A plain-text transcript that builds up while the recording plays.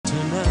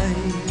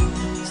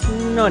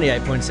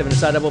98.7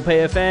 Star Double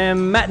PFM.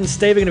 Matt and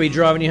Steve are going to be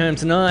driving you home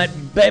tonight,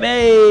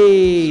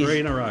 baby. 3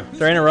 in a row.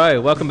 3 in a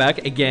row. Welcome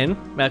back again.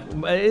 Matt,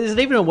 is it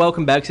even a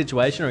welcome back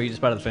situation, or are you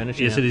just part of the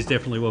furniture? Yes, now? it is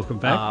definitely welcome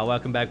back.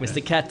 Welcome back,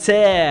 Mr. Kater.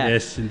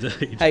 Yes,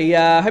 indeed. Hey,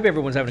 hope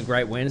everyone's having a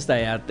great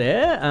Wednesday out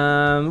there.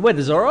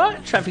 Weather's all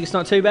right. Traffic's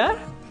not too bad.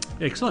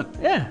 Excellent.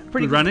 Yeah,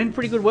 pretty good run in.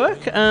 Pretty good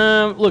work.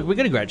 Look, we've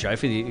got a great show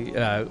for you,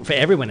 for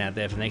everyone out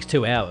there for the next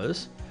 2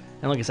 hours.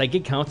 And like I say,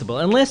 get comfortable.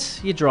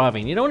 Unless you're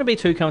driving. You don't want to be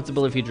too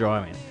comfortable if you're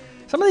driving.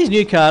 Some of these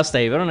new cars,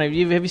 Steve, I don't know,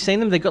 have you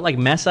seen them? They've got like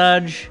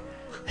massage.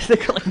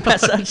 They've got like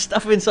massage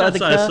stuff inside the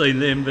car. I've seen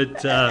them, but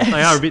they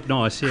are a bit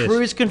nice, yes.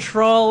 Cruise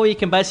control, you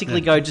can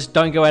basically go, just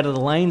don't go out of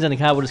the lanes and the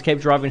car will just keep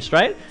driving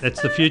straight.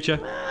 That's the future.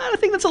 I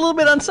think that's a little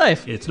bit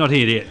unsafe. Yeah, it's not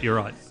here yet, you're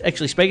right.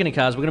 Actually, speaking of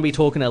cars, we're going to be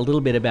talking a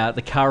little bit about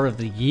the car of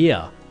the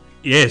year.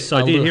 Yes,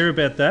 I did hear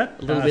about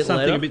that. A little bit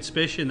something later. a bit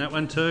special in that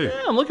one too.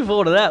 Yeah, I'm looking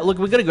forward to that. Look,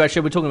 we've got a great show.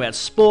 We're talking about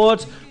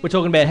sports. We're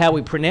talking about how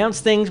we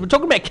pronounce things. We're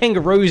talking about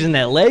kangaroos and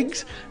their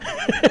legs.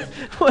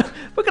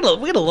 We've got a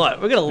lot. We've got a lot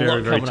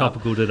Very coming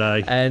topical up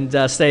today. And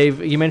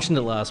Steve, you mentioned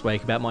it last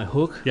week about my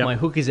hook. Yep. My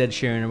hook is Ed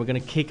Sheeran, and we're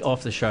going to kick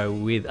off the show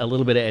with a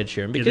little bit of Ed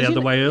Sheeran. Get out of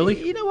the way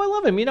early. You know I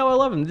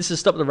love him. This is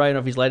Stop the Rain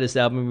off his latest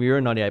album. You're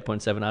on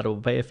 98.7 Audible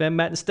PFM.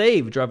 Matt and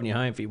Steve driving you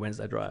home for your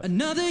Wednesday drive.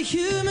 Another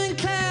human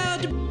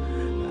cloud.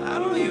 I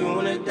don't even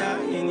want to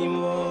die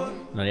anymore.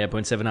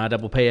 98.7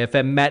 RPPFM,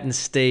 PFM, Matt and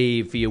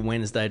Steve for your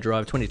Wednesday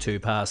drive, 22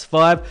 past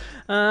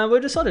 5.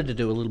 We've decided to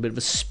do a little bit of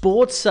a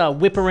sports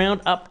whip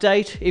around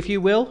update, if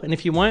you will. And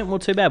if you won't, well,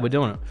 too bad, we're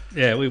doing it.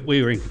 Yeah,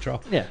 we were in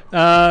control.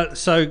 Yeah.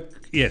 So,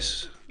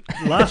 yes,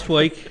 last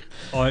week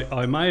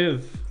I may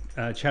have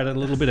chatted a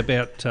little bit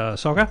about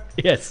soccer.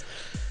 Yes.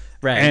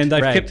 Ragged. And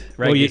they've ragged. kept...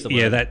 Ragged well, is the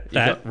word. that.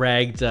 Got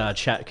ragged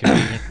chat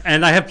community.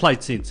 And they have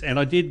played since. And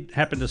I did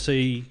happen to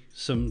see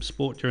some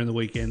sport during the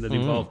weekend that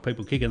involved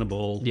people kicking the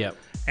ball. Yep.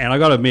 And I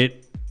got to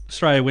admit,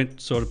 Australia went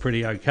sort of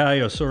pretty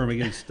okay. I saw them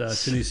against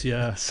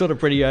Tunisia. Sort of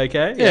pretty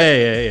okay.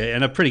 Yeah.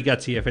 And a pretty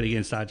gutsy effort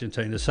against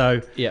Argentina.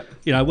 So, yep.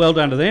 Well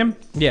done to them.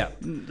 Yeah.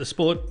 The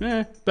sport,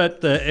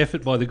 but the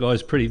effort by the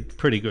guys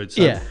pretty good.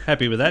 So,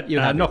 happy with that.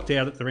 Knocked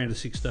out at the round of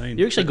 16.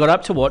 You actually got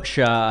up to watch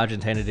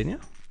Argentina, didn't you?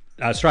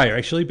 Australia,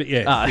 actually, but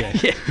yeah. I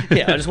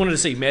just wanted to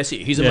see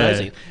Messi. He's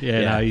amazing.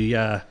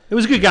 It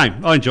was a good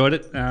game. I enjoyed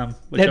it. Now,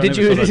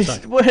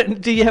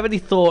 do you have any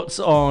thoughts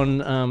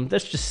on,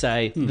 let's just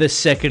say, the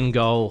second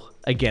goal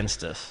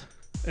against us?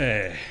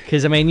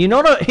 Because, I mean,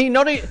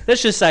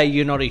 let's just say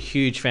you're not a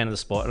huge fan of the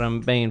sport, and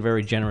I'm being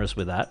very generous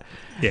with that.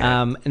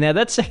 Yeah. Now,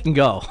 that second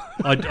goal...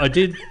 I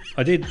did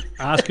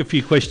ask a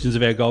few questions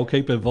of our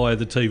goalkeeper via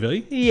the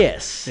TV.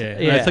 Yes.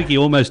 Yeah. I think he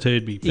almost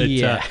heard me.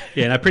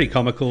 But, pretty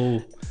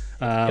comical.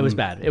 It was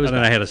bad. I don't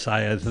know how to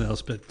say anything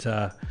else, but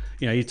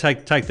you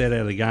take that out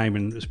of the game,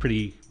 and it was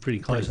pretty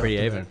close. Pretty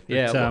even. But,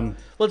 yeah.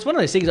 Well, it's one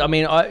of those things. I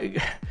mean,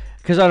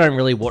 because I don't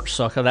really watch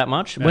soccer that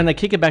much. Yeah. When they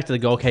kick it back to the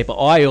goalkeeper,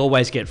 I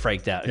always get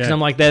freaked out because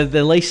I'm like they're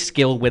the least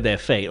skilled with their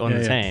feet on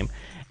the team.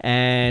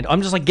 And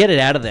I'm just like, get it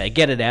out of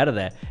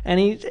there. And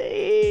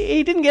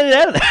he didn't get it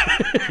out of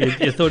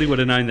there. You thought he would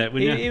have known that,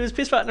 wouldn't you? He was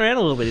piss-farting around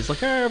a little bit. He's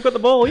like, I've got the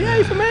ball.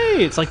 Yay for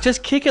me. It's like,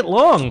 just kick it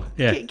long.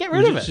 Yeah. Get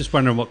rid of it. Just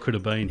wondering what could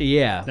have been.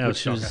 Yeah,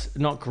 which was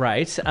not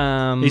great. He's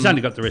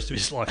only got the rest of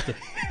his life to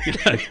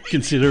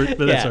consider it,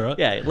 but that's all right.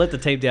 Yeah, let the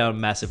team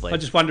down massively. I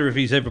just wonder if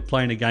he's ever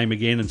playing a game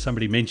again and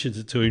somebody mentions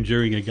it to him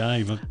during a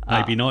game.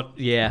 Maybe not.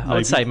 Yeah, maybe. I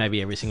would say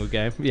maybe every single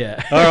game.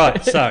 Yeah. All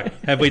right, so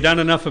have we done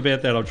enough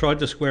about that? I've tried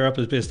to square up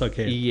as best I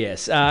can.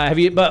 Yes. Have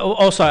you? But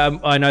also,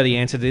 I know the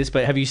answer to this.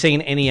 But have you seen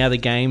any other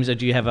games, or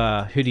do you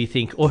have who do you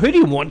think, or who do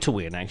you want to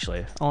win?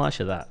 Actually, I'll ask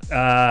you that.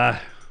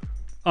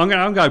 I'm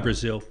going to go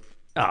Brazil.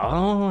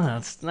 Oh,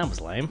 that was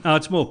lame. Oh,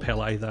 it's more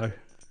Pele though.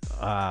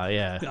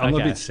 Yeah. I'm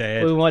a bit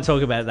sad. We might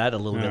talk about that a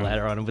little bit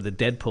later on with the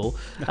Deadpool.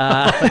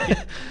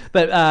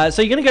 But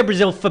so you're going to go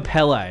Brazil for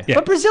Pele. Yeah.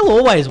 But Brazil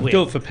always wins.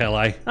 Do it for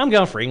Pele. I'm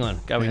going for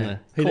England. Go England.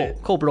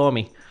 Call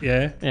Blimey.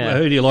 Yeah. Well,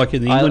 who do you like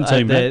in the England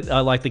team?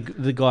 I like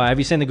the guy. Have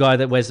you seen the guy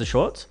that wears the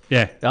shorts?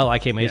 Yeah. I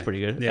like him. He's pretty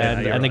good. Yeah,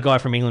 and the guy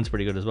from England's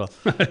pretty good as well.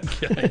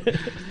 Okay.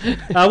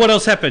 What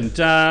else happened?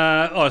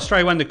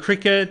 Australia won the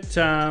cricket.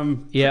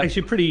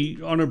 Actually,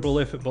 pretty honourable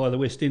effort by the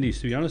West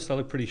Indies, to be honest. They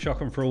looked pretty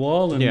shocking for a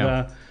while.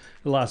 And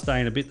the last day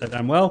and a bit, they've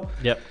done well.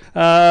 Yep.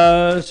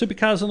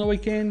 Supercars on the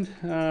weekend.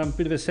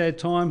 Bit of a sad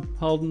time.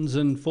 Holdens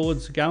and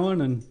Fords are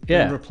going and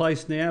being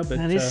replaced now. But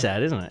that is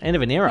sad, isn't it? End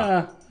of an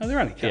era. They're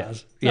only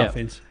cars. No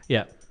offence.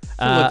 Yeah.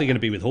 Like they're going to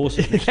be with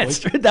horses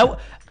next week. True.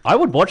 I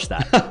would watch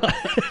that.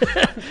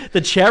 The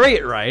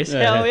chariot race.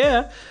 Hell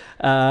yeah.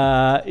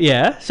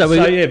 So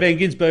Van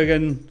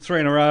Gisbergen 3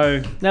 in a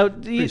row. Now,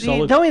 you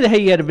told me that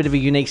he had a bit of a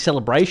unique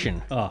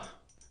celebration. Oh,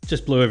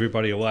 just blew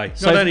everybody away.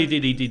 So, not only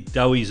did he did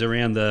doughies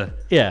around the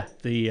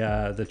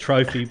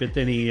trophy, but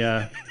then he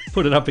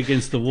put it up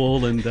against the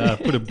wall and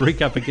put a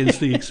brick up against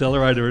the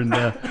accelerator and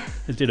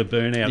did a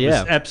burnout. It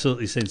was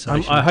absolutely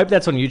sensational. I hope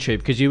that's on YouTube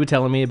because you were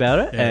telling me about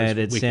it and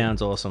it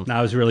sounds awesome. No,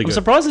 it was really good. I'm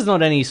surprised there's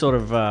not any sort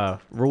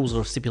of rules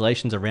or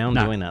stipulations around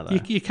doing that, though.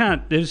 You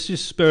can't. It's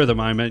just spur of the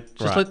moment.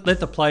 Just let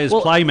the players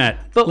play,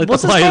 Matt. But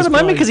what's the spur of the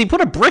moment? Because he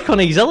put a brick on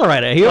the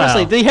accelerator. He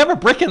obviously, did he have a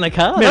brick in the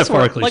car?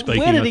 Metaphorically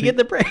speaking. Where did he get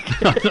the brick?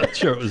 I'm not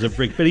sure it was a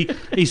brick, but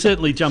he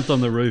certainly jumped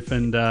on the roof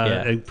and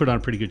put on a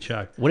pretty good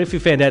show. What if you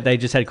found out they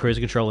just had cruise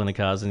control in the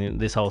cars and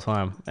this whole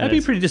time? That'd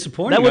be pretty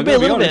disappointing. That would be a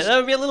little bit. That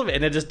would be a little bit,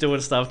 and they're just doing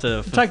stuff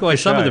to take away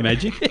some of the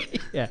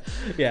magic.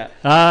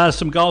 Yeah.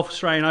 Some golf,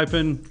 Australian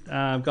Open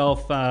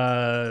golf.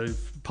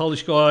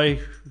 Polish guy,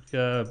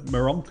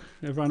 Moronk.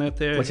 Everyone out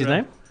there. What's his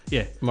name?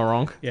 Yeah,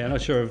 Moronk. Yeah,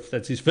 not sure if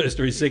that's his first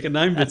or his second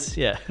name. But,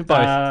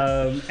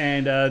 both.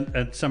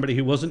 And somebody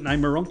who wasn't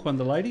named Moronk, one of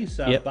the ladies.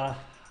 I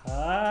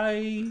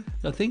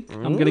think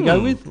I'm going to go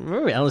with.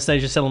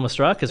 Anastasia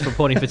Selema-Straka's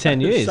reporting for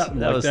 10 years.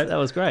 That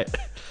was great.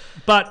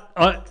 But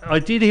I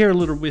did hear a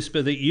little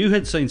whisper that you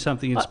had seen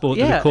something in sport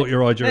that had caught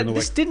your eye during the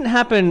week. This didn't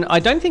happen. I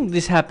don't think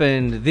this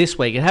happened this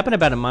week. It happened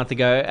about a month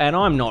ago, and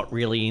I'm not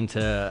really into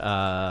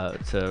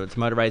to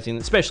motor racing,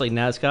 especially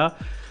NASCAR.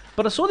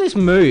 But I saw this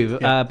move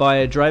by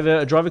a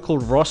driver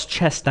called Ross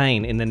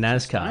Chastain in the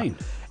NASCAR.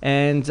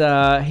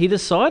 And he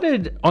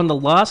decided on the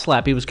last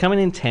lap, he was coming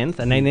in 10th,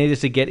 and they needed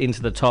to get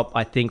into the top,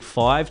 I think,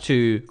 5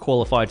 to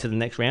qualify to the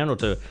next round or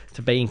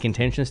to be in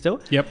contention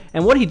still. Yep.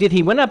 And what he did,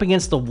 he went up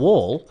against the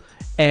wall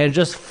and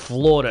just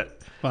floored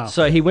it. Wow.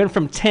 So he went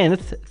from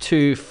 10th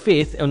to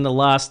 5th on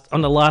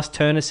the last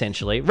turn,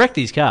 essentially. Wrecked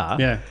his car.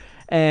 Yeah.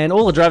 And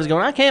all the drivers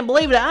going, I can't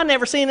believe it. I've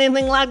never seen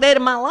anything like that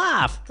in my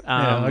life.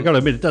 I got to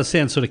admit, it does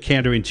sound sort of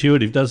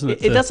counterintuitive, doesn't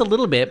it? It does a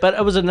little bit, but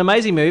it was an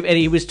amazing move, and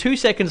he was 2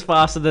 seconds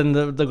faster than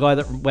the guy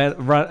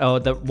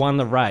that won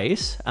the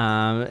race.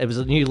 It was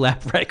a new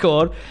lap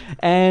record,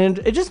 and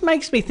it just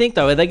makes me think,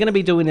 though, are they going to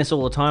be doing this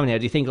all the time now?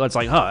 Do you think it's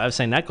like, I've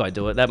seen that guy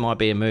do it. That might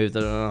be a move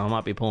that I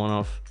might be pulling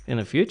off in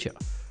the future.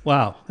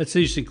 Wow, that's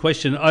an interesting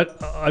question.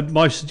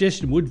 My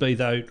suggestion would be,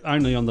 though,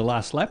 only on the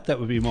last lap. That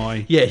would be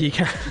my... Yeah, you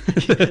can't.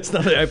 It's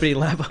not an opening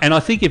lap. And I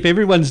think if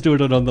everyone's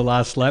doing it on the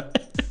last lap,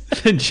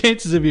 then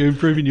chances of you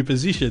improving your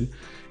position,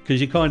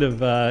 because you're kind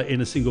of in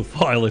a single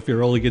file if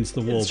you're all against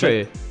the wall. It's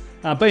true.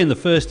 But, being the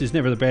first is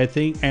never the bad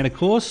thing. And, of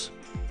course,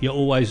 you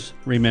always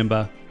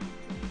remember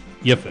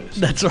you're first.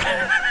 That's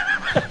right.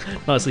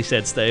 Nicely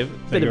said, Steve.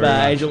 Bit of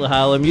Angel of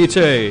Harlem. You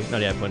too.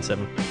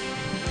 98.7.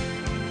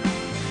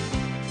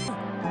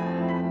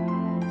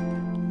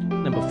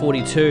 Number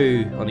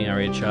 42 on the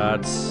ARIA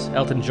charts.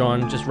 Elton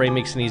John just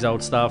remixing his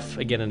old stuff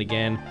again and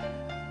again.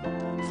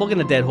 Flogging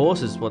a dead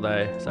horse is what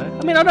they say.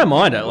 I mean, I don't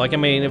mind it.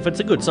 If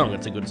it's a good song,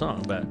 it's a good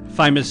song. But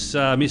famous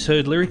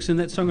misheard lyrics in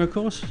that song, of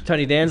course.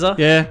 Tony Danza.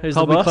 Yeah, who's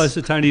hold the boss? me close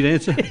to Tony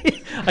Danza.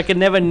 I can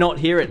never not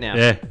hear it now.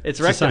 Yeah,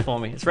 it's wrecked it for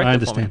me. I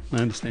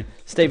understand.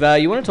 Steve,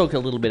 you want to talk a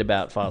little bit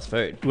about fast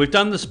food? We've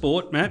done the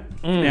sport,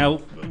 Matt.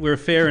 Now we're a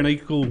fair and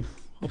equal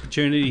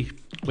opportunity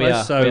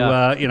place. We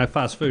are.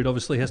 Fast food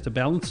obviously has to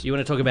balance. You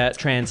want to talk about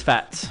trans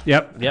fats?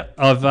 Yep.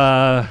 I've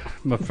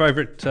my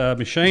favourite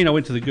machine. I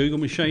went to the Google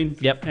machine.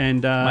 Yep.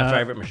 And my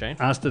favourite machine.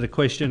 Asked it a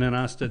question and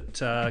asked it,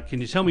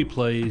 can you tell me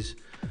please,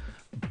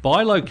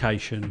 by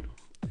location,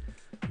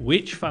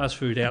 which fast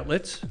food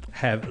outlets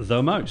have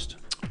the most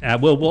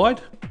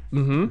worldwide?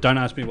 Mm-hmm. Don't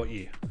ask me what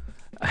year.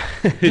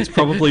 It's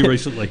probably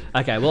recently.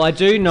 Okay, well, I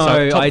do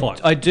know. So,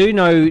 I do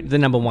know the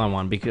number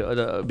one because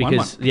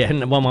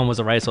 1-1 was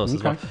a racehorse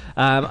as well.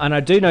 And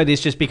I do know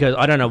this just because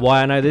I don't know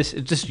why I know this.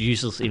 It's just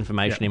useless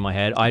information in my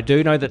head. I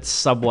do know that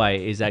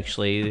Subway is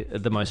actually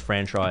the most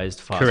franchised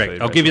fast food.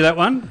 Correct. I'll give you that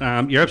one.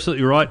 You're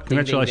absolutely right.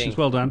 Congratulations.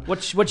 Ding. Well done.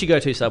 What you go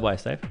to Subway,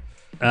 Steve?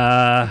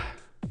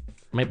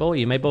 Meatball?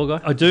 You a meatball guy?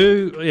 I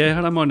do. Yeah,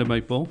 I don't mind a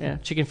meatball. Yeah,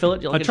 chicken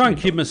fillet. I try and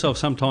kid myself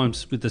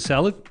sometimes with the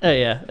salad. Oh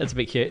yeah, that's a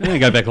bit cute. Then I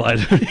go back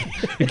later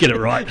and get it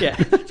right. Yeah,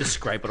 just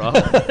scrape it off.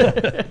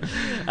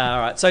 All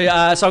right, so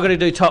I've got to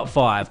do top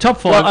 5. Top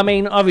 5. Well, I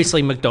mean,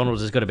 obviously McDonald's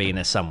has got to be in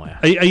there somewhere.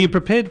 Are you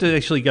prepared to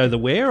actually go the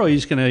where, or are you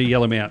just going to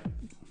yell them out?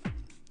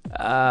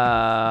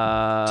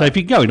 So if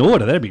you go in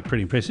order, that'd be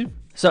pretty impressive.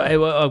 So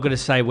I've got to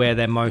say where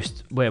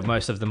most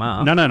of them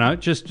are. No.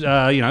 Just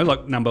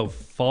like number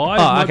 5.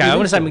 Oh, okay. I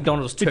want to say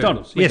McDonald's too.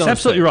 McDonald's. Yes,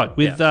 absolutely right.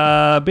 With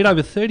a bit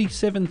over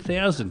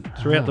 37,000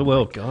 throughout the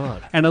world.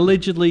 God. And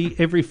allegedly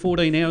every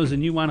 14 hours a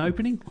new one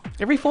opening.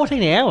 Every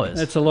 14 hours.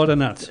 That's a lot of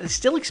nuts. It's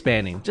still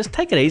expanding. Just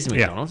take it easy,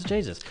 McDonald's. Yeah.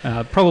 Jesus.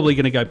 Probably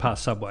going to go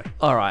past Subway.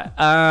 All right.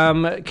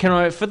 Can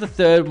I for the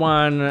third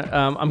one?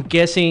 I'm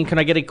guessing. Can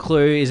I get a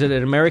clue? Is it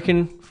an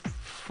American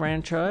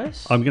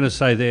franchise? I'm going to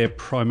say they're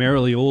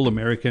primarily all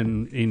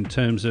American in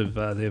terms of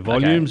their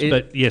volumes,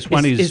 but yes,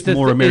 one is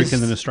more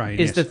American than Australian.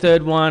 Is the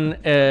third one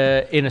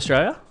in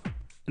Australia?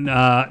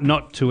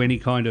 Not to any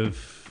kind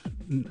of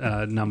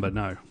number,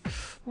 no.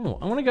 Oh,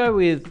 I want to go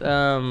with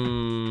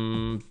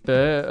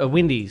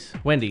Wendy's.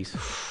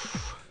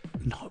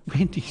 Not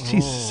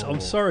Wendy's.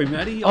 I'm sorry,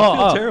 Matty. I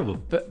feel terrible.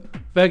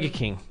 Burger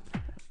King.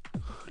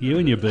 You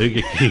and your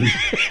Burger King. /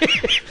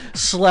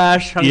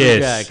 Hungry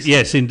Jacks.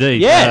 Yes, indeed.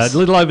 Yes. A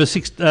little over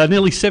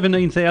nearly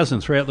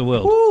 17,000 throughout the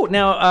world. Ooh,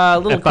 now,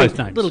 little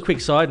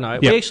quick side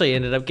note. Yep. We actually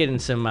ended up getting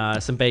some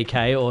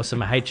BK or some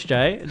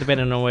HJ,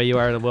 depending on where you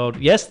are in the world,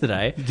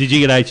 yesterday. Did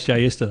you get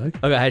HJ yesterday?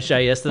 I got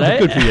HJ yesterday.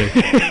 Oh, good for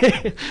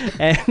you.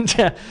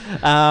 And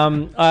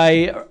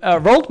I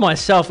rolled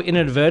myself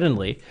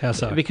inadvertently. How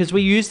so? Because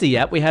we used the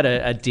app. We had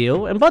a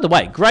deal. And by the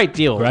way, great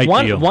deal. Great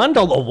deal.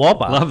 $1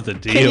 Whopper. Love the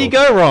deal. Can you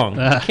go wrong?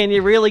 Can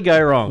you really go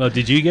wrong? Well,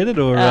 did you get it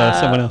or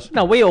someone else?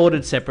 No, we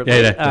ordered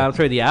separately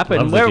through the app.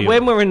 Love And the deal.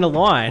 when we're in the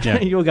line,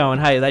 you were going,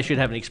 hey, they should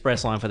have an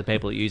express line for the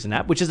people that use an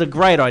app, which is a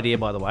great idea,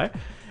 by the way.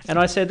 And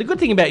I said, the good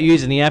thing about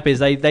using the app is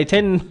they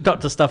tend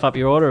not to stuff up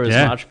your order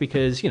as much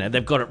because,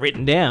 they've got it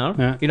written down.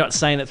 Yeah. You're not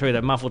saying it through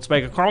the muffled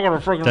speaker.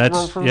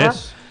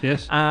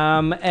 Yes.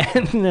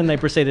 And then they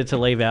proceeded to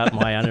leave out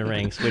my onion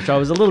rings, which I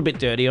was a little bit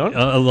dirty on.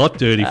 A lot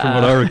dirty from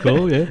what I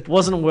recall, yeah.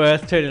 Wasn't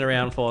worth turning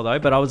around for, though,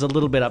 but I was a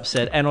little bit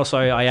upset. And also,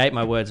 I ate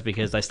my words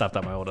because they stuffed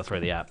up my order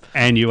through the app.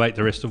 And you ate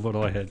the rest of what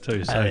I had,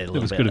 too, so it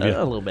was good of you. A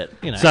little bit,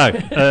 So,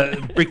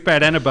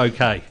 Brickbat and a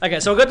bouquet.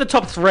 Okay, so I got the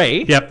top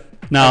 3. Yep.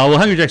 No, well,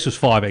 Hungry Jack's was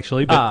 5,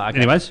 actually, but okay.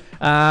 Anyways.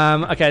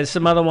 Okay,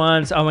 some other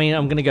ones. I mean,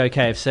 I'm going to go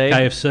KFC.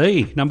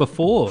 KFC, number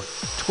 4,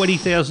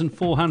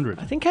 20,400.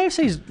 I think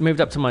KFC's moved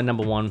up to my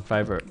number 1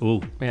 favourite.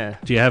 Ooh. Yeah.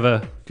 Do you have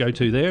a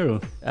go-to there? Or?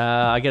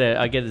 I get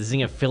a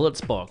Zinger Fillets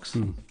box.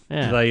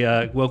 Yeah. Do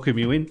they welcome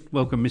you in?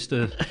 Welcome,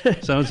 Mr.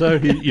 So-and-so,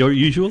 your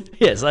usual?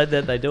 Yes,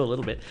 they do a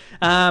little bit.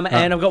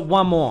 And I've got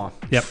one more.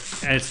 Yep.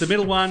 And it's the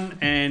middle one,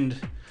 and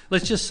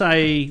let's just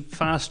say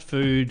fast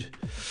food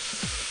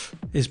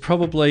is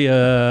probably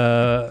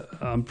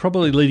I'm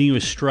probably leading you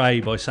astray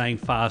by saying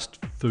fast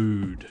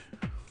food.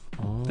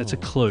 That's a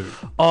clue.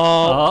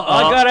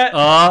 I got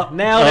it.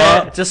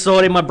 Nailed it. Just saw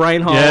it in my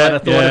brain hole when I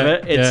thought of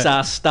it. It's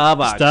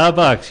Starbucks.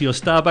 Starbucks. Your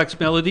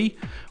Starbucks melody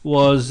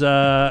was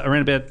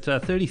around about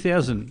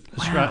 30,000.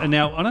 Wow.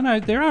 Now, I don't know,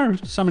 there are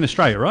some in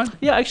Australia, right?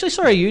 Yeah, I actually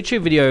saw a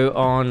YouTube video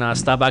on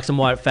Starbucks and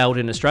why it failed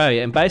in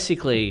Australia. And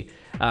basically...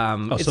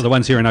 so the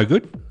ones here are no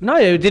good? No,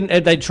 it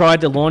didn't. They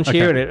tried to launch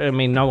here,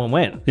 and no one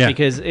went. Yeah.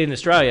 Because in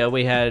Australia,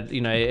 we had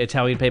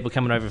Italian people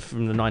coming over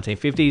from the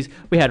 1950s.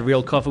 We had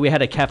real coffee. We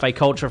had a cafe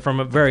culture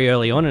from very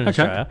early on in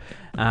Australia.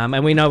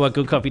 And we know what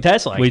good coffee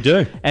tastes like. We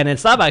do. And then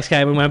Starbucks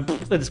came and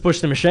went, let's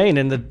push the machine,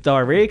 and the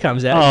diarrhea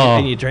comes out,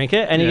 and you drink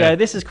it, and you go,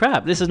 this is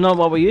crap. This is not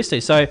what we're used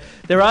to. So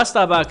there are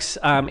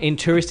Starbucks in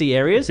touristy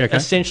areas,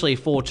 essentially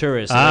for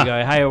tourists. So they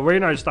go, hey, we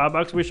know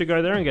Starbucks. We should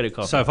go there and get a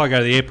coffee. So if I go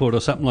to the airport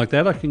or something like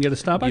that, I can get a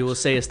Starbucks? You will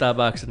see a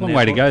Starbucks. Long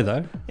way to go,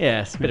 though.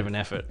 Yeah, it's a bit of an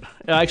effort.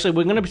 Actually,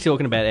 we're going to be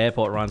talking about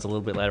airport runs a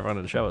little bit later on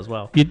in the show as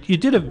well. You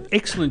did an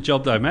excellent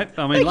job, though, Matt.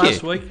 I mean,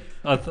 last week,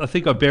 I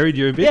think I buried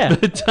you a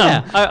bit, but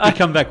you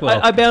come back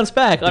well. I bounced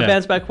back. I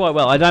bounced back quite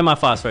well. I know my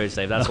fast food,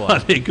 Steve. That's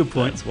why. Yeah, good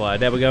point. That's why.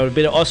 Now we're going with a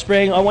bit of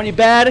Offspring. I Want You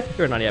Bad.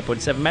 You're at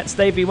 98.7 Matt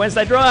Stevie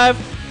Wednesday Drive.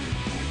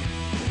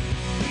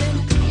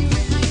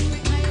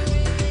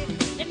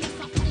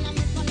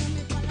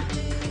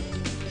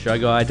 Show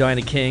guy,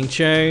 Diana King,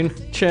 tune.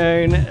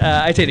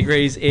 18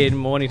 degrees in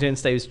Mornington.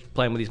 Steve's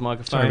playing with his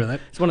microphone. Sorry about that.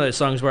 It's one of those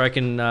songs where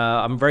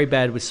I'm very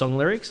bad with song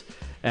lyrics.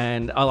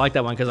 And I like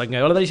that one because I can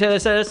go, they say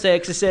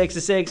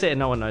sexy, and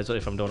no one knows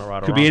if I'm doing it right or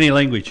wrong. Could be any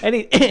language.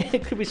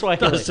 It could be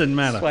Swahili. Doesn't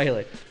matter.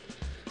 Swahili.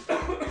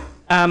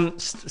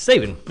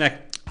 Stephen.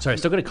 Mac. Sorry,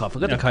 still got a cough.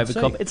 I've got the COVID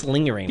cough. It's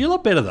lingering. You're a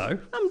lot better, though.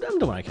 I'm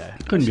doing okay.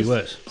 Couldn't be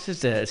worse.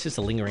 It's just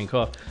a lingering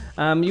cough.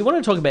 You want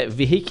to talk about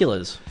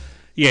vehiculars?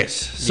 Yes.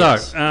 So,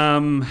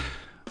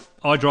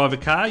 I drive a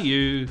car.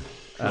 You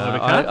drive a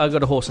car? I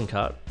got a horse and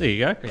cart. There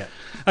you go. Yeah.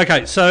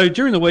 Okay, so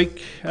during the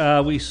week,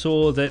 we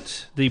saw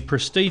that the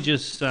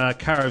prestigious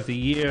Car of the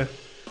Year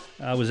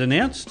was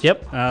announced.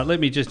 Yep.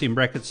 Let me just in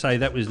brackets say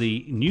that was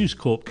the News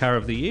Corp Car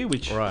of the Year,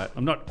 which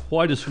I'm not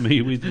quite as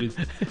familiar with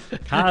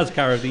Cars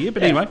Car of the Year,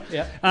 but anyway.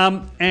 Yeah.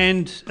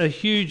 And a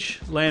huge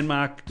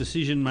landmark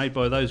decision made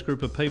by those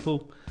group of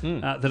people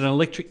that an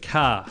electric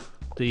car,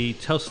 the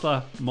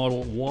Tesla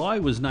Model Y,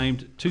 was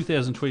named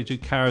 2022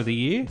 Car of the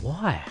Year.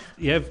 Why?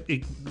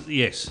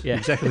 Yes,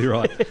 exactly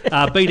right.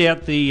 Beat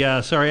out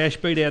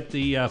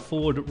the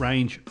Ford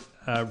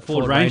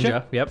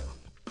Ranger. Yep.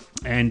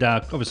 And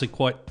obviously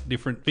quite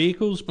different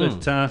vehicles,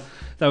 but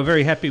they were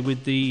very happy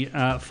with the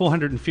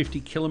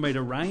 450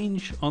 kilometre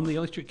range on the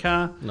electric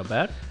car. Not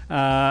bad.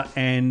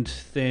 And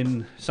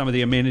then some of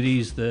the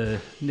amenities,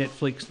 the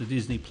Netflix, the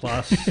Disney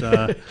Plus.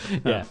 I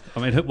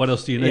mean, what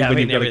else do you need when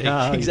you've got a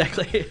car?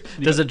 Exactly.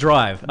 Does it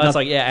drive? I was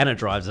like, and it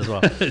drives as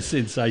well.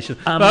 Sensational.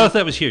 But I thought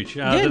that was huge.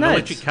 The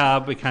electric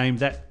car became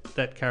that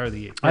Car of the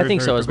Year. I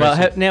think so as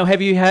well. Now,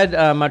 have you had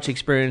much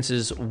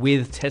experiences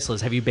with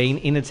Teslas? Have you been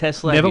in a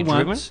Tesla?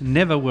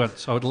 Never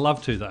once. I would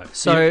love to, though.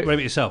 So, what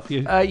about yourself?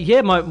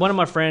 One of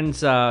my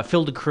friends,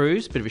 Phil de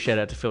Cruz, bit of a shout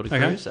out to Phil de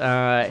Cruz.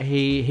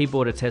 He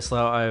bought a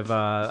Tesla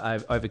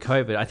over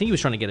COVID. I think he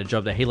was trying to get a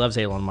job there. He loves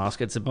Elon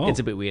Musk. It's a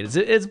bit weird.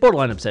 It's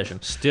borderline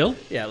obsession. Still?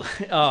 Yeah.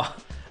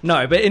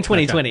 No, but in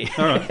 2020. Okay.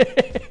 All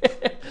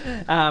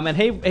right. And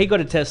he got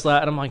a Tesla,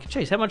 and I'm like,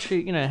 geez, how much?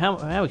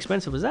 How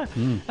expensive was that?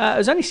 It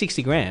was only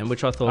 $60,000,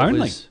 which I thought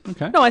was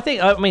okay. No,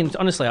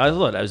 honestly, I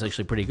thought that was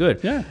actually pretty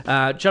good.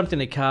 Yeah. Jumped in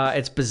the car.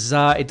 It's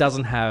bizarre. It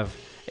doesn't have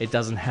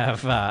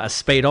a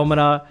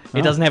speedometer.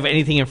 It doesn't have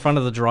anything in front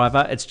of the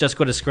driver. It's just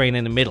got a screen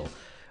in the middle,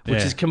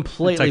 which is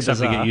completely bizarre.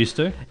 Something to get used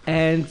to.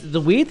 And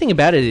the weird thing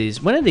about it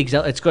is when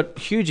it's got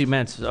huge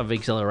amounts of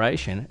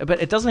acceleration,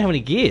 but it doesn't have any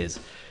gears.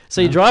 So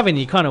you're driving,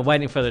 you're kind of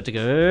waiting for it to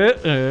go,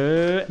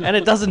 and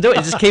it doesn't do it.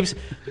 It just keeps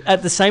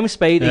at the same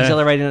speed,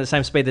 accelerating at the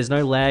same speed. There's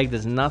no lag.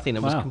 There's nothing.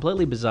 It was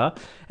completely bizarre.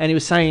 And he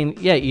was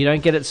saying, you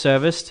don't get it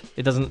serviced.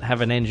 It doesn't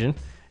have an engine.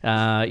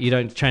 You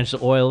don't change the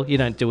oil. You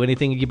don't do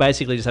anything. You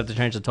basically just have to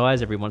change the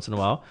tires every once in a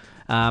while.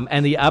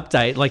 And the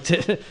update, like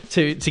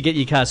to get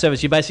your car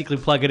serviced, you basically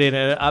plug it in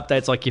and it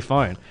updates like your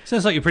phone.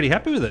 Sounds like you're pretty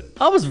happy with it.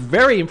 I was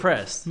very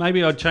impressed.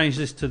 Maybe I'd change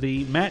this to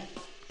the Matt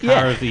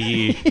car of the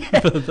year.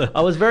 I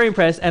was very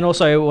impressed. And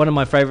also, one of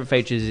my favourite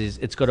features is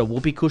it's got a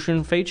whoopee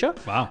cushion feature.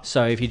 Wow.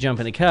 So if you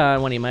jump in the car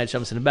and one of your mates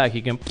jumps in the back,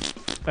 you can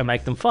and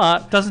make them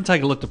fart. Doesn't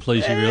take a lot to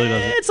please you, really,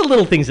 does it? It's the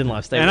little things in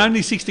life, Steve. And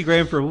only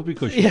 $60,000 for a whoopee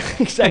cushion. Yeah,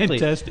 exactly.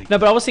 Fantastic. No,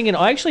 but I was thinking,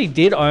 I actually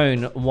did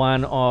own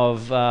one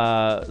of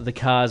the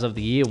cars of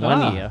the year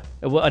one year.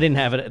 Well, I didn't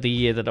have it the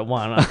year that it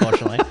won,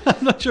 unfortunately.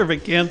 I'm not sure if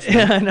it counts.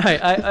 Yeah, no.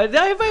 Have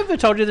I ever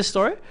told you this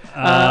story?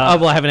 I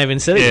haven't even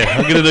said it. Yeah,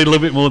 I'm going to need a little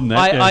bit more than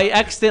that. I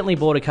accidentally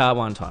bought a car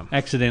one time.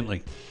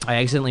 Accidentally. I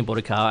accidentally bought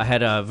a car. I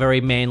had a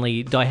very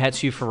manly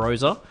Daihatsu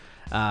Feroza.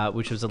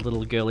 Which was a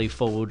little girly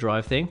four-wheel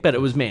drive thing, but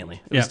it was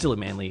manly. It was still a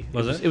manly.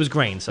 It was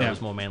green, so it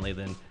was more manly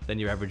than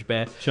your average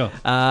bear. Sure.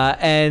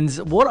 And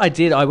what I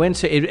did, I went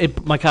to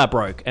my car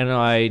broke, and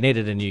I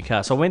needed a new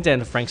car, so I went down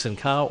to Frankston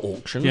Car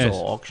Auctions or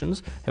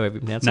auctions, however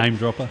you pronounce it. Name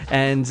dropper.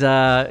 And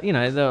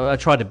I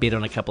tried to bid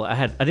on a couple.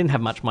 I didn't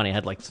have much money. I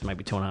had like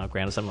maybe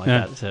 $2,500 or something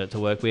like that to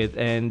work with,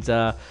 and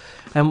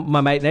my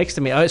mate next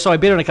to me. So I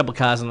bid on a couple of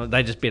cars, and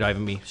they just bid over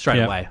me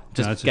straight away.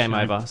 Just game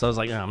over. So I was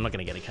like, no, I'm not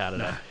going to get a car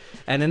today. No.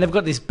 And then they've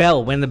got this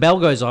bell. When the bell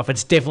goes off,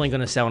 it's definitely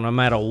going to sell no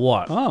matter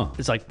what. Oh.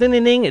 It's like ding,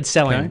 ding, ding. It's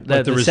selling. Okay.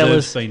 Like the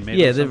reserve's been met.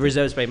 Yeah, the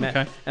reserve's been met.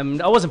 Okay.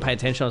 And I wasn't paying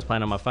attention. I was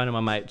playing on my phone, and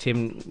my mate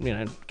Tim,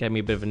 gave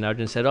me a bit of a nudge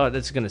and said, "Oh,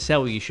 that's going to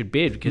sell. You should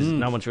bid because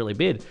no one's really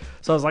bid."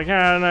 So I was like,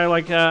 "I don't know,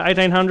 like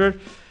 1,800,"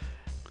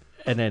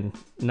 and then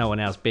no one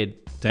else bid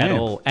at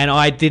all. And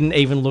I didn't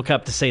even look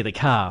up to see the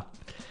car.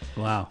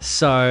 Wow.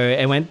 So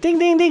it went ding,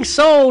 ding, ding,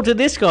 sold to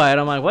this guy. And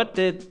I'm like, what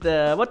did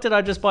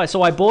I just buy?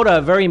 So I bought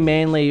a very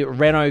manly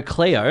Renault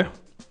Clio.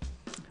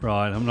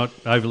 Right, I'm not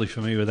overly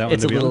familiar with that one.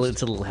 It's a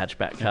little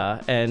hatchback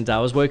car, and I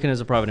was working as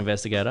a private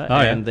investigator,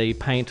 and the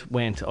paint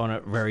went on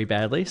it very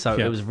badly, so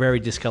it was very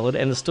discoloured,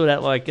 and it stood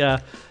out like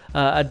a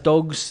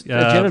dog's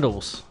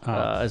genitals,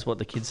 is what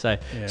the kids say.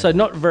 Yeah. So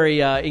not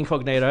very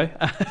incognito,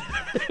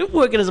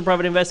 working as a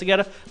private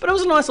investigator, but it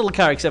was a nice little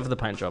car except for the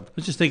paint job. I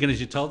was just thinking as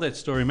you told that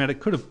story, Matt,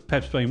 it could have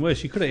perhaps been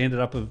worse. You could have ended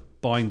up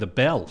buying the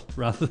bell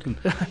rather than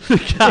the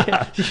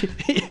car.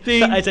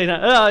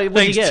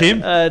 Thanks,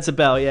 Tim. It's a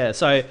bell, yeah.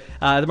 So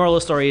the moral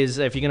of the story is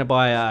if you're going to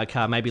buy a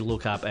car, maybe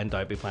look up and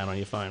don't be playing on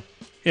your phone.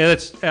 Yeah,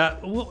 that's.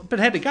 But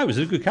how'd it go? Was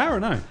it a good car or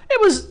no?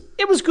 It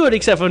was good,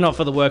 except for not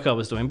for the work I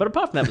was doing. But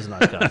apart from that, it was a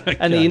nice car. Okay.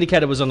 And the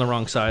indicator was on the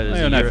wrong side.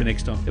 I'll know for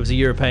next time. It was a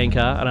European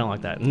car. I don't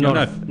like that. Not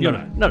a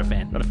fan.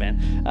 Not a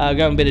fan.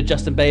 Going a bit of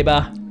Justin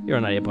Bieber. You're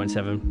on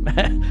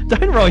 88.7.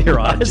 Don't roll your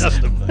eyes.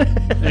 Justin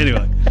Bieber.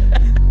 Anyway.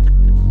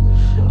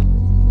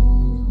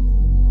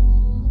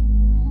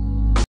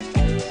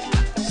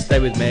 Stay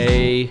with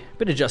me.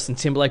 Bit of Justin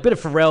Timberlake, bit of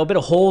Pharrell, bit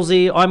of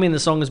Halsey. I'm in the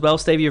song as well.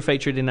 Steve, you're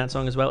featured in that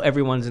song as well.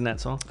 Everyone's in that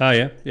song. Oh,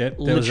 yeah. There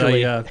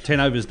Literally. was a 10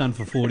 overs done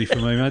for 40 for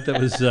me, mate.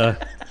 That was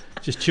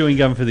just chewing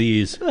gum for the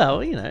ears.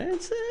 Well,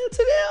 it's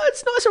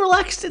nice and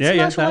relaxed. It's a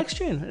nice relaxed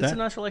tune. It's a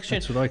nice relaxed tune.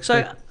 That's what I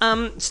expect.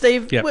 So,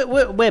 Steve,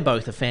 we're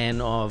both a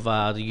fan of the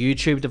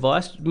YouTube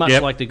device,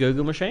 much like the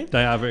Google machine.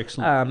 They are very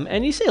excellent.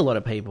 And you see a lot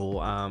of people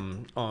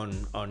on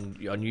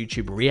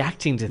YouTube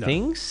reacting to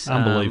things.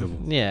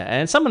 Unbelievable.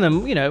 And some of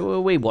them,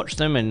 we watch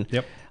them, and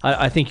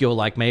I think you're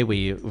like me, where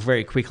you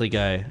very quickly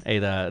go,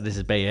 either this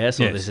is BS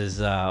or this is,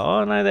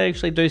 oh no, they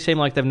actually do seem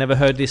like they've never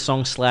heard this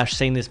song /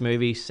 seen this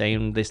movie,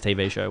 seen this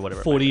TV show,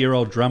 whatever.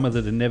 40-year-old drummer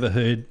that had never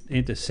heard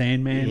Enter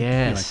Sandman.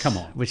 Yes, come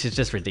on, which is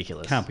just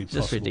ridiculous. Can't be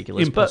possible. Just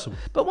ridiculous. Impossible.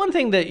 But one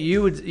thing that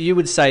you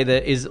would say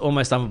that is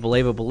almost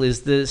unbelievable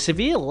is the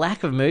severe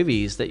lack of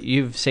movies that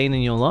you've seen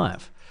in your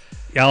life.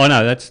 Yeah, I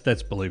know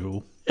that's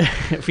believable.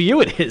 For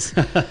you, it is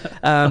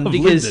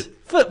because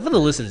for the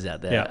listeners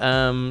out there,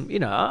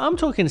 I'm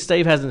talking.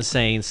 Steve hasn't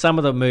seen some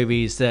of the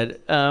movies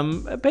that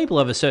people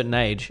of a certain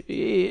age.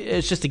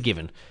 It's just a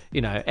given.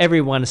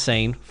 Everyone's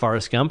seen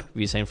Forrest Gump. Have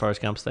you seen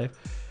Forrest Gump, Steve?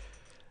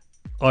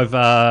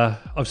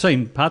 I've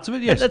seen parts of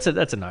it. Yes, that's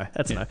a no.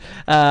 That's a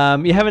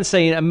no. You haven't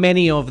seen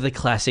many of the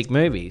classic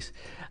movies.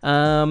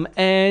 And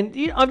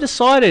I've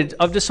decided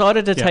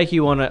to take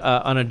you on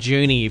a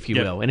journey, if you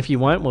will. And if you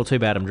won't, well, too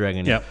bad. I'm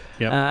dragging you.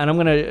 And I'm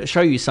going to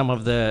show you some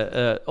of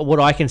the what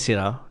I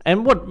consider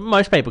and what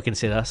most people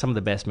consider some of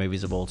the best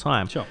movies of all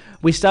time. Sure.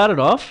 We started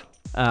off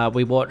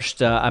We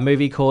watched a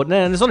movie called.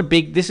 No, it's not a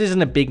big. This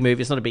isn't a big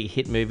movie. It's not a big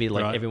hit movie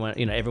like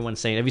Right. everyone's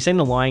seen. Have you seen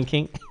The Lion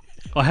King?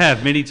 I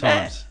have many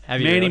times.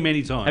 Have you really?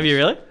 Many times. Have you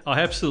really? I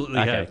absolutely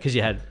Okay, have. because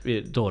you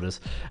had daughters,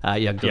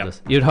 young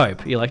daughters. You'd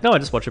hope. You're like, no, I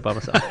just watch it by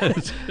myself.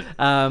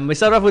 We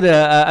started off with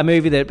a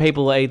movie that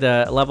people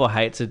either love or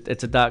hate.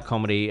 It's a dark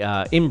comedy,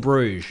 In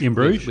Bruges. In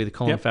Bruges. With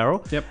Colin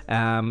Farrell. Yep.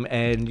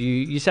 And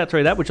you sat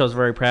through that, which I was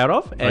very proud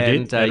of. I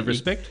did, out of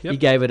respect. Yep. You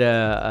gave it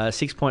a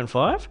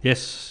 6.5.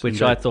 Yes. Which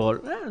indeed. I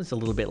thought it's a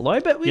little bit low,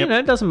 but you know,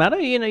 it doesn't matter.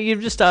 You know,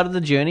 you've just started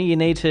the journey. You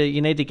need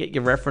to get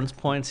your reference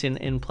points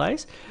in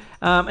place.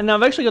 And now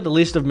I've actually got the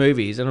list of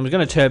movies, and I'm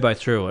going to turbo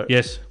through it.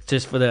 Yes.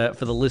 Just for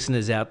the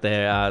listeners out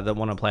there that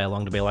want to play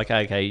along to be like,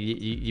 okay,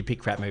 you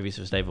pick crap movies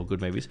for Steve or good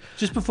movies.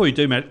 Just before you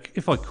do, Matt,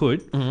 if I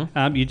could,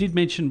 you did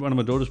mention one of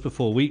my daughters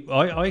before.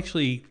 I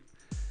actually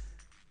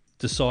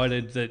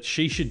decided that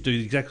she should do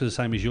exactly the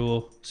same as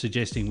you're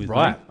suggesting with me.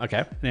 Right,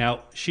 okay.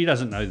 Now, she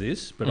doesn't know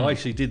this, but I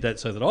actually did that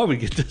so that I would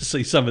get to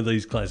see some of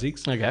these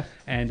classics. Okay.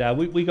 And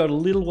we got a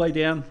little way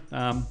down,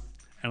 and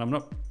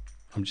I'm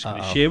just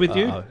going to share with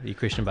you. You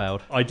Christian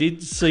bailed. I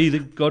did see The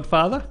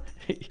Godfather.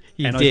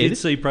 You and did? I did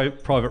see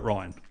Private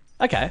Ryan.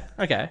 Okay.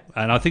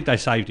 And I think they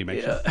saved him,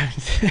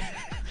 actually.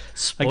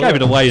 Spoiler, I gave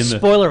it away in the...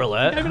 Spoiler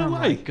alert. Gave it Oh, away.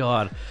 my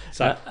God.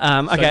 So,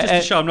 okay. just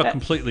to show I'm not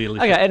completely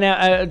illiterate. Okay, and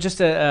now just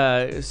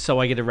so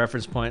I get a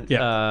reference point,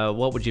 Yeah.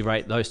 what would you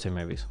rate those two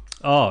movies?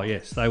 Oh,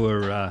 yes. They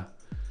were...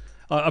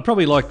 I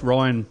probably liked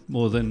Ryan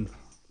more than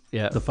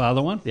the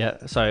father one.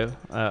 Yeah, so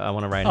I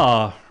want to rate him.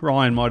 Oh,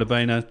 Ryan might have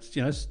been a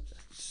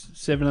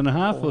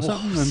 7.5 or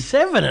something. And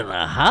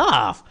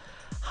 7.5?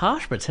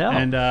 Harsh Patel.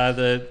 And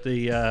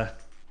the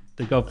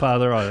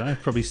Godfather, I don't know,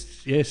 probably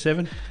 7.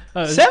 7?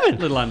 A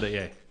little under,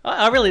 yeah.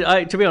 I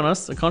really, to be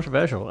honest,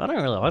 controversial. I don't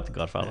really like The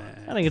Godfather.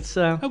 I think it's...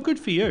 Oh, good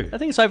for you. I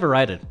think it's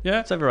overrated. Yeah?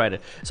 It's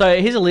overrated. So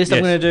here's a list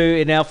I'm going to do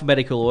in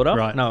alphabetical order.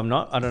 Right. No, I'm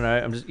not. I don't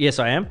know. Yes,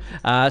 I am.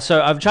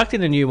 So I've chucked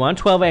in a new one,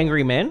 12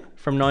 Angry Men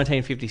from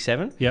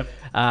 1957. Yep.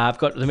 I've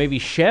got the movie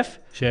Chef.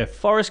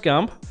 Forrest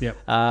Gump.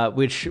 Yep.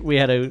 Which we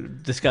had a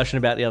discussion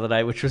about the other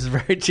day, which was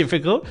very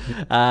difficult.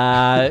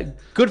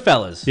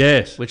 Goodfellas.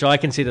 Yes. Which I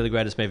consider the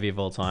greatest movie of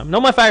all time.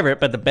 Not my favourite,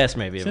 but the best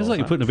movie of all time. Sounds like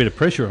you're putting a bit of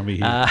pressure on me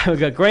here. We've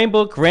got Green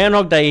Book,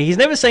 Groundhog Day. He's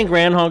never seen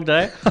Groundhog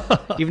Day.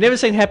 You've never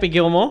seen Happy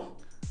Gilmore.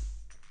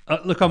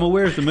 Look, I'm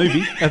aware of the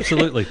movie.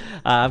 Absolutely.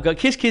 I've got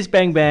Kiss Kiss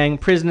Bang Bang,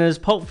 Prisoners,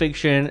 Pulp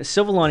Fiction,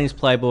 Silver Linings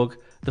Playbook,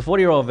 The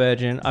 40-Year-Old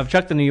Virgin. I've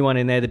chucked a new one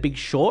in there, The Big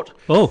Short,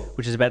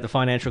 which is about the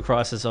financial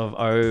crisis of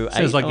 2008.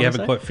 Sounds like you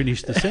haven't quite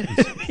finished the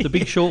sentence. The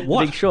Big Short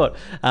what? The Big Short.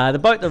 The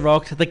Boat That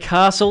Rocked, The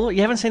Castle.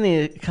 You haven't seen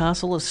The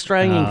Castle?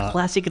 Australian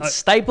classic. It's a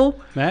staple.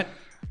 Matt,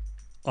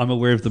 I'm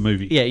aware of the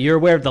movie. Yeah, you're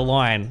aware of the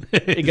line.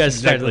 It goes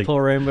straight to the pool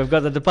room. We've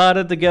got The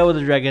Departed, The Girl with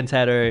the Dragon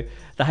Tattoo,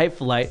 The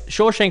Hateful Eight,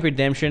 Shawshank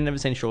Redemption. Never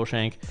seen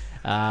Shawshank.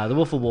 The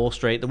Wolf of Wall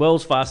Street, the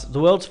world's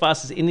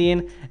fastest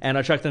Indian, and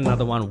I chucked in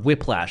another one,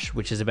 Whiplash,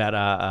 which is about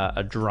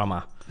a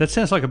drummer. That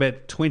sounds like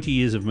about 20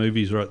 years of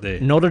movies right there.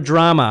 Not a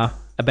drama,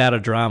 about a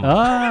drama.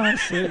 I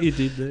see what you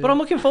did there. But I'm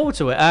looking forward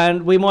to it,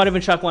 and we might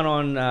even chuck one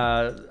on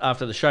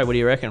after the show. What do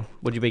you reckon?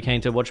 Would you be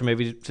keen to watch a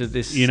movie to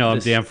this? I'm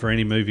down for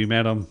any movie,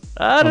 Matt.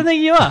 I don't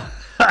think you are.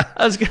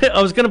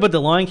 I was gonna put The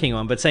Lion King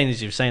on, but seeing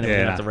as you've seen it, we're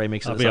gonna have to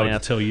remix it. I'll be able to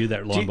tell you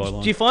that line by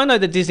line. Do you find though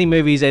that Disney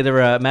movies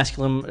either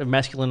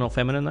masculine or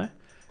feminine though?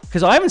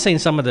 Because I haven't seen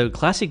some of the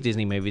classic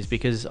Disney movies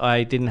because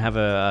I didn't have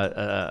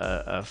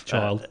a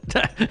child.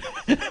 No,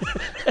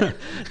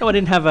 I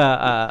didn't have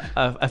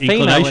a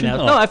female.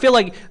 No, I feel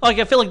like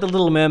The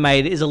Little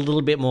Mermaid is a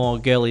little bit more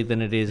girly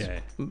than it is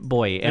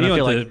boy, and I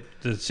feel like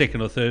the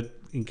second or third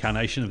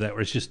incarnation of that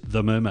where it's just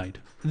the mermaid.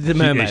 The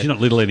mermaid. She's not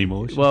little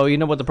anymore. Well, you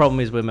know what the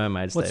problem is with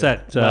mermaids. What's Dave?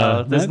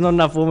 that? There's not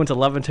enough women to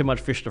love and too much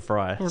fish to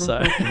fry. So,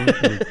 all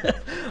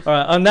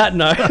right. On that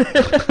note,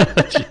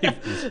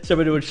 so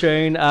we do a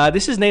tune.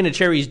 This is Nina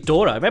Cherry's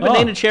daughter. Remember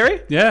Nina Cherry?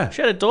 Yeah.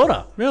 She had a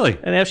daughter. Really?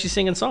 And now she's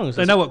singing songs.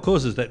 They know what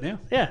causes that now.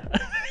 Yeah.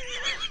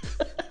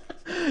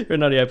 You're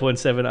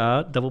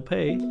 98.7 Double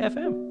P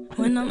FM.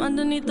 When I'm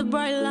underneath the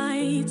bright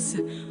lights,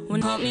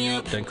 when call me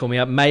up. Don't call me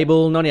up,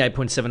 Mabel.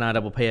 98.7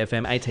 Double P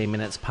FM. 18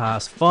 minutes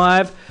past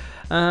 5.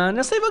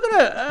 Now, Steve, I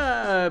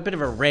got a bit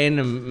of a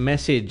random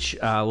message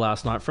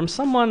last night from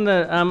someone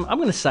that I'm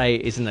going to say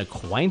is an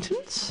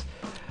acquaintance.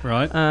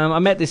 Right. I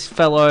met this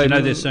fellow. Do you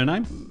know their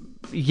surname?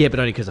 Yeah, but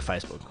only because of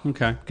Facebook.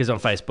 Okay. Because on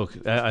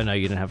Facebook, I know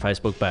you didn't have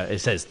Facebook, but it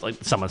says like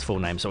someone's full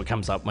name, so it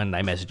comes up when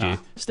they message you,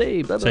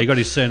 Steve. Blah, blah. So you got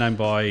his surname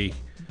by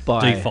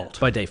default.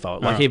 By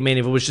default. Like, I mean,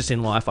 if it was just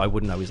in life, I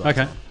wouldn't know his last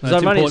name.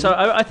 Okay. So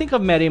I think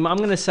I've met him, I'm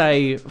going to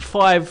say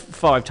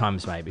five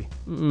times maybe.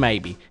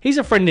 Maybe. He's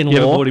a friend-in-law. You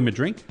ever bought him a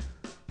drink?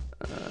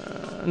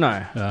 No.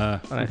 I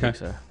don't think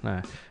so.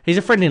 No. He's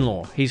a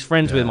friend-in-law. He's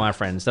friends with my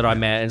friends that I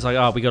met. And it's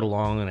like, we got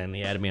along, and then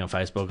he added me on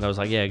Facebook. I was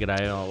like, yeah,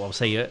 g'day. I'll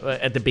see you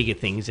at the bigger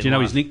things in Do you know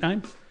life. his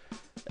nickname?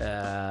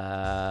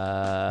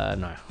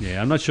 No.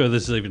 Yeah, I'm not sure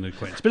this is even an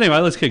acquaintance. But anyway,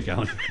 let's keep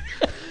going.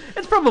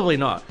 It's probably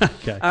not.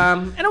 Okay.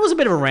 And it was a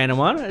bit of a random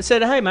one. It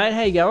said, hey, mate,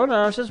 how you going?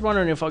 I was just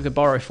wondering if I could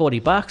borrow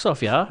 $40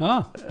 off you.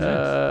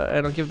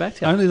 And and I'll give it back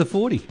to you. only the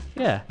 40.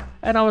 Yeah.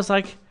 And I was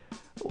like,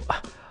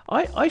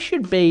 I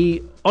should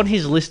be on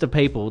his list of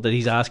people that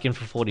he's asking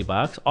for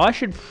 $40. I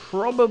should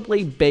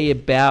probably be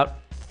about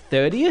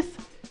 30th,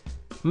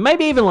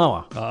 maybe even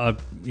lower.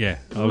 Yeah,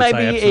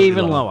 maybe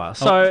even lower.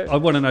 So I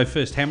want to know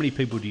first, how many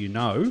people do you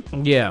know?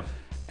 Yeah.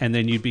 And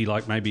then you'd be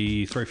like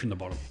maybe 3 from the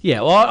bottom.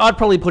 Yeah, well, I'd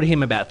probably put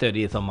him about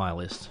 30th on my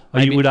list.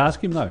 Maybe. You would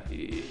ask him though?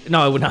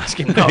 No, I wouldn't ask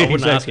him. No, I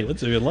wouldn't ask him.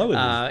 That's even lower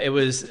than it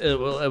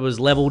was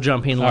level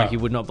jump in like you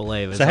would not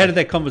believe. So how did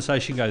that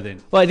conversation go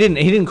then? Well, he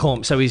didn't call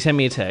me, so he sent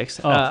me a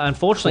text.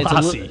 Unfortunately,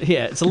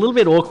 it's a little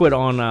bit awkward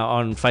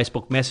on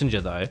Facebook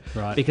Messenger though,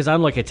 right? Because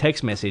unlike a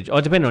text message,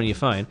 depending on your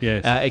phone,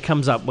 it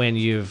comes up when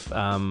you've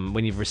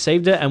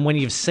received it and when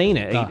you've seen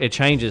it. It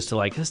changes to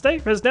like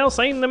Steve has now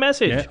seen the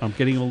message. Yeah, I'm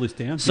getting all this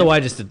down. So I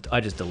just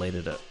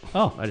deleted it.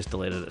 I just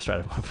deleted it straight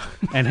off my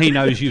phone. And he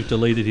knows you've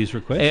deleted his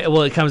request?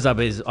 It comes up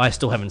as I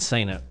still haven't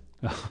seen it.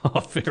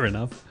 Fair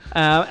enough.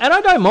 And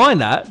I don't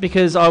mind that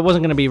because I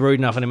wasn't going to be rude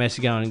enough in a message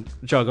to go and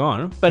jog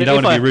on. But you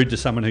don't want to be rude to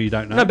someone who you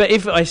don't know. No, but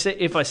if I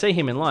see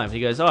him in live, he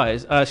goes,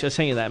 I sent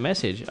you that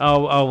message. I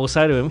will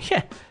say to him,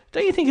 yeah,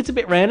 don't you think it's a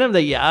bit random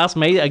that you asked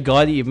me, a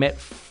guy that you've met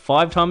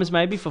 5 times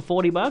maybe, for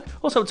 $40?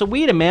 Also, it's a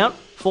weird amount,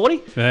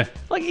 40. Yeah.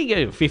 Like you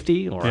go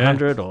 50 or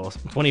 100 or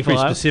 25. Pretty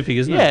specific,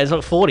 isn't it? Yeah, it's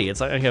like 40.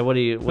 It's like, okay, what do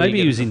you...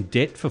 Maybe he was in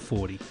debt for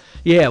 40.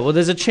 Yeah, well,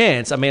 there's a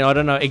chance. I mean, I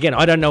don't know. Again,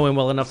 I don't know him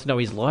well enough to know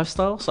his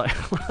lifestyle, so...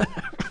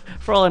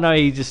 For all I know,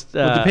 he just...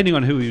 well, depending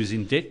on who he was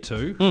in debt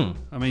to,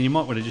 I mean, you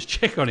might want to just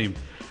check on him.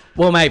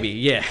 Well, maybe,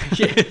 yeah.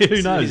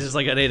 Who knows? He's just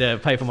like, I need to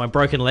pay for my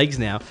broken legs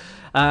now.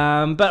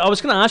 But I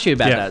was going to ask you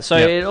about that. So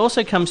it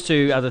also comes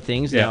to other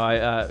things.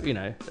 Now,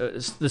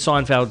 the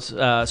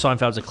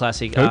Seinfeld's a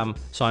classic.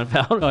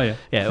 Seinfeld. Oh, yeah.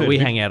 Yeah, we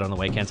hang out on the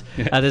weekends.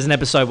 There's an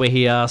episode where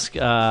he asked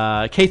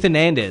Keith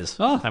Hernandez,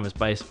 famous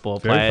baseball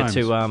player,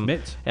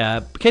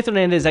 Keith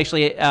Hernandez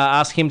actually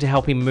asked him to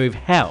help him move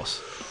house.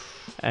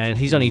 And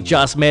he's only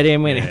just met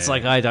him, and it's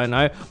like, I don't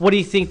know. What do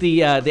you think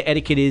the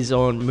etiquette is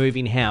on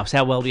moving house?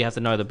 How well do you have to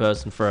know the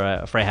person for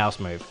a house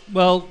move?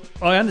 Well,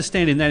 I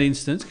understand in that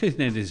instance, Keith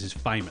Hernandez is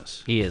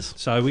famous. He is.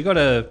 So we got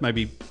to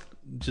maybe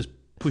just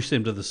push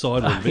them to the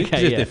side a little bit.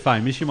 Because if they're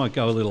famous, you might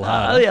go a little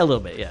harder. Yeah, a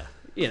little bit, yeah.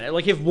 You know,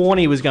 like if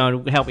Warnie was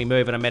going to help me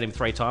move and I met him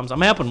 3 times,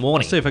 I'm helping Warnie.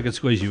 I'll see if I can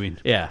squeeze you in.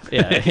 Yeah.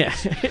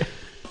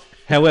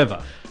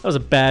 However... That was a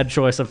bad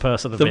choice of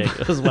person to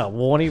pick as well.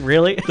 Warnie,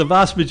 really? The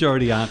vast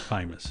majority aren't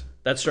famous.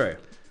 That's true.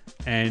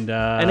 And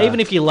even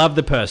if you love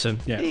the person,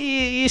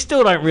 you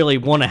still don't really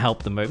want to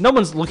help them move. No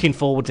one's looking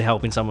forward to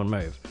helping someone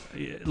move.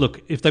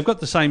 Look, if they've got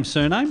the same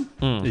surname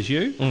as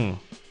you,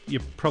 you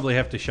probably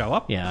have to show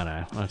up. Yeah, I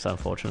know. That's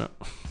unfortunate.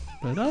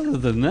 But other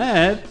than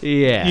that,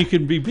 you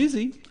can be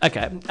busy.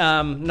 Okay,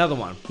 another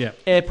one. Yeah.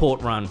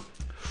 Airport run.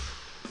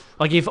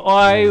 Like if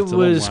I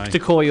was to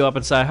call you up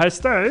and say, hey,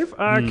 Steve,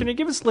 can you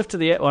give us a lift to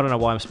the airport? I don't know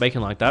why I'm speaking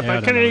like that,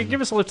 but can you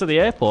give us a lift to the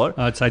airport?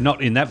 I'd say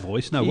not in that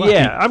voice, no way.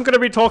 Yeah, I'm going to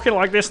be talking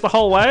like this the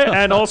whole way,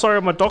 and also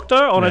I'm a doctor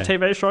on a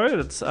TV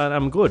show.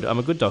 I'm good. I'm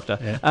a good doctor.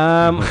 Yeah.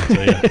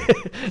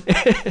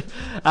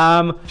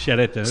 Shout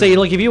out to See,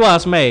 like if you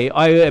ask me,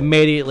 I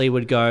immediately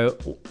would go,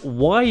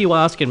 why are you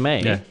asking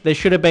me? Yeah. There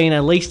should have been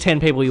at least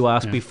 10 people you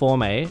asked before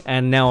me,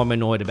 and now I'm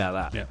annoyed about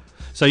that. Yeah.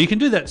 So you can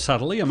do that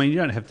subtly. I mean, you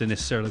don't have to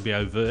necessarily be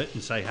overt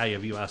and say, hey,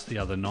 have you asked the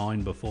other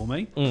 9 before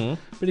me?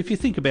 But if you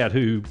think about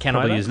who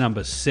probably is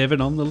number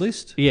 7 on the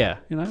list, you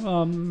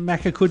know,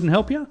 Macca couldn't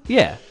help you.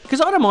 Yeah, because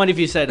I don't mind if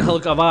you said,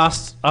 look, I've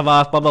asked, blah,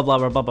 blah, blah,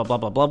 blah, blah, blah,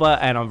 blah, blah, blah,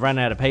 and I've run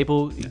out of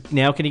people.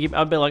 Now, can you give...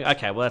 I'd be like,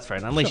 okay, well, that's fair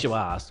enough. At least you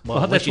asked.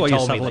 Well, that's why you're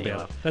subtle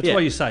about it. That's why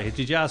you say,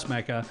 did you ask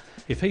Macca?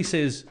 If he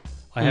says,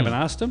 I haven't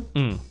asked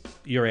him,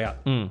 you're out.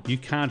 You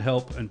can't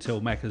help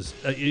until Macca's...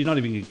 you're not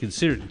even going to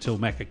consider it until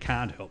Macca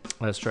can't help.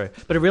 That's true.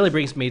 But it really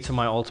brings me to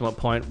my ultimate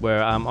point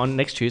where on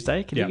next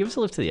Tuesday, can you give us a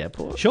lift to the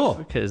airport? Sure.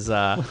 Because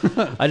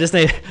I just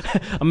need...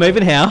 I'm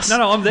moving house.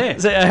 No, I'm there.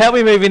 So help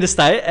me move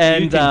interstate.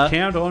 And, you can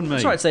count on me.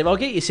 That's right, Steve. I'll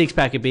get you a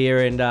 6-pack of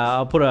beer and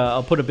I'll put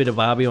a bit of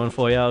barbie on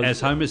for you.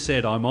 As Homer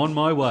said, I'm on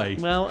my way.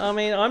 Well, I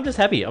mean, I'm just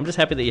happy. I'm just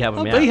happy that you have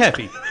me out. Be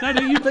happy. No,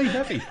 you be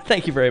happy.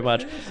 Thank you very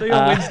much. See you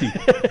on Wednesday.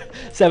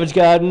 Savage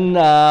Garden...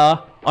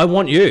 I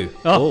want you.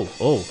 Oh.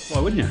 Why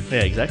wouldn't you?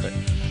 Yeah, exactly.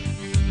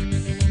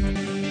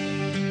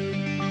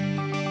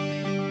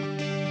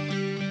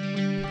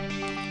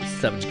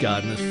 Savage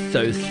Garden is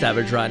so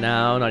savage right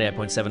now.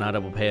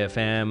 98.7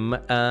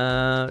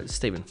 RPPFM.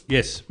 Stephen.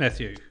 Yes,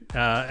 Matthew.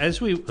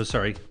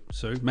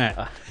 Sue,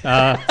 Matt.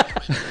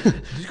 Did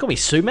you call me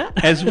Sue,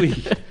 Matt? As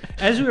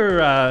we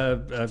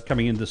were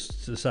coming in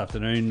this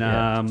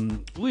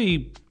afternoon,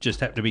 we just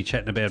happened to be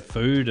chatting about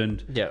food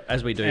and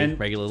as we do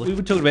regularly. We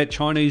were talking about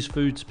Chinese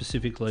food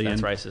specifically.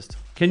 That's racist.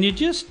 Can you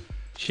just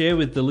share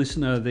with the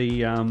listener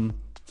the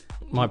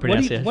my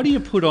pronunciation? What do you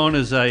put on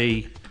as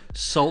a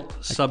salt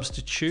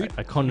substitute?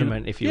 A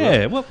condiment, if you will.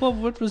 Yeah.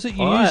 What was it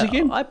you use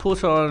again? I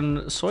put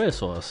on soya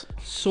sauce.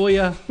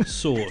 Soya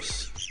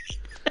sauce.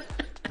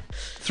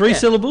 3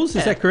 syllables,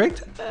 is that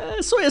correct?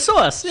 Soya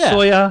sauce,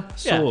 Soya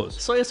sauce.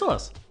 Soya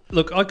sauce.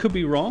 Look, I could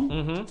be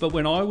wrong, but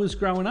when I was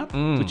growing up,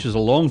 which was a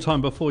long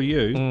time before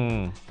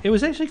you, it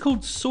was actually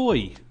called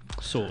soy.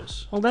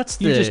 sauce. Well, that's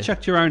you just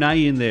chucked your own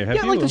A in there. Have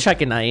I you? like to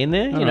chuck an A in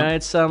there. You know,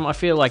 it's I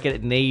feel like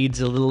it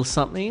needs a little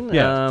something.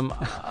 Yeah.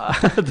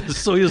 The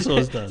soy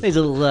sauce does. Needs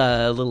a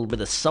little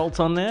bit of salt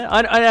on there.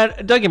 I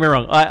don't get me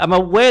wrong. I'm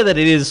aware that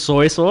it is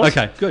soy sauce.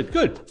 Okay, good.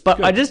 But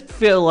good. I just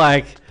feel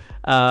like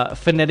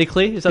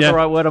phonetically, is that the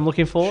right word I'm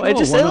looking for? Sure,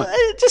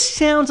 it just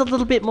sounds a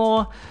little bit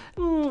more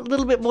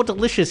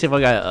delicious if I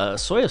go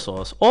soy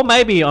sauce. Or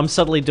maybe I'm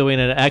subtly doing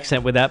an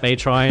accent without me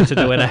trying to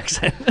do an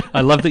accent.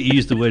 I love that you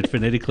use the word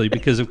phonetically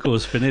because, of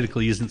course,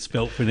 phonetically isn't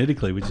spelt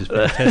phonetically, which is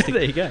fantastic.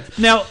 There you go.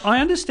 Now, I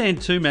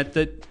understand too, Matt,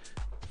 that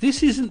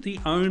this isn't the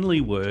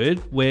only word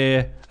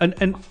where,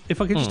 and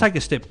if I could just take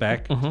a step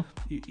back,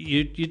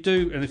 you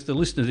do, and if the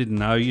listener didn't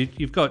know,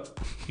 you've got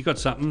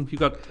something, you've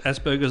got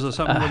Asperger's or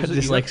something. What is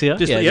it? Dyslexia.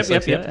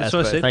 Yep. That's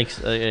what I said.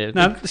 Thanks.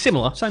 No,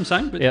 similar.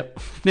 Same. But Yep.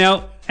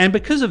 Now, and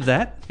because of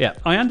that, Yeah.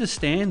 I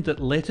understand that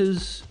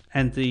letters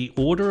and the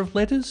order of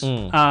letters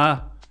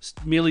are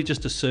merely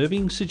just a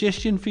serving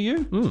suggestion for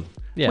you.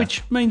 Yeah.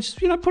 Which means,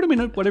 put them in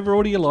whatever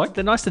order you like.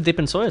 They're nice to dip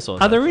in soy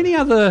sauce. Are there any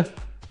other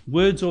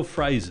words or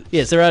phrases?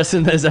 Yes, there are.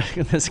 There's a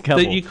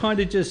couple. That you kind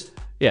of just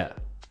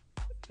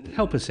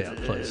help us out,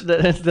 please.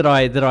 That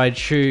I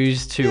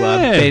choose to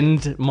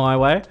bend my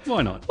way.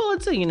 Why not? Well,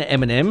 it's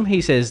Eminem.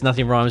 He says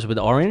nothing rhymes with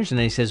orange, and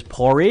then he says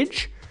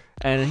porridge,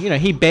 and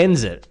he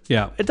bends it.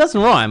 Yeah. It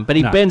doesn't rhyme, but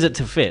he bends it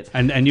to fit.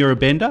 And you're a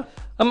bender?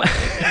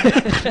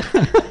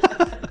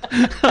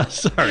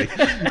 Sorry,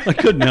 I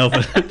couldn't help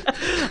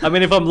it. I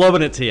mean, if I'm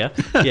lobbing it to you,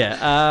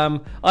 yeah.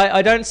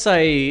 I don't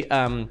say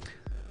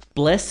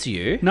bless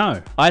you.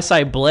 No, I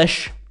say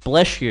bless you.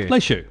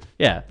 Bless you.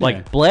 Yeah,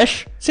 like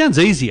bless. Sounds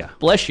easier.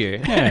 Bless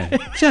you. Yeah,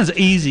 sounds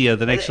easier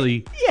than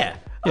actually. Yeah.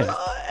 Yeah.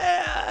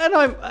 And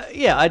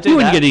I do. You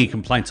wouldn't get any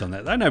complaints on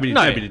that though. Nobody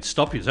would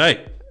stop you.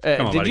 Say, hey,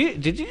 come on, buddy.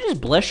 Did you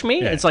just bless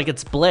me? Yeah. It's like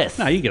it's bless.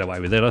 No, you get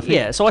away with it, I think.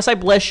 Yeah, so I say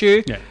bless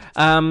you. Yeah.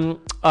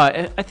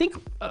 I think,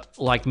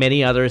 like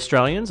many other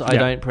Australians, I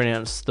don't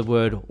pronounce the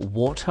word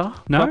water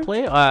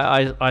properly.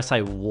 I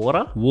say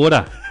water.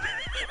 Water.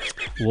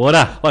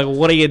 Like,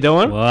 what are you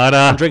doing? Water.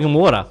 I'm drinking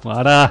water.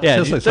 Water.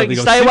 Yeah, so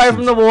stay away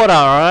from the water,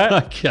 all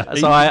right? Okay.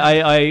 So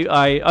I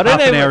don't know.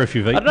 Half an hour if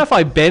you've eaten. I don't know if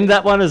I bend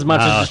that one as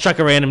much as just chuck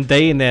a random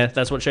D in there.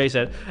 That's what she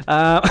said.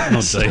 Not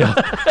D.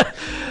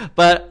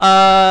 But,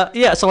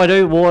 so I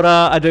do water.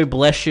 I do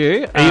bless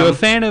you. Are you a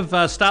fan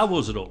of Star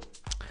Wars at all?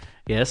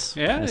 Yes.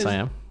 Yeah? Yes, I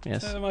am.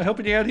 Yes. Am I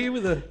helping you out here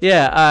with a...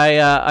 Yeah,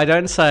 I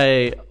don't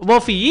say... Well,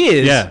 for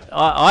years,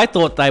 I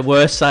thought they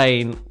were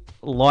saying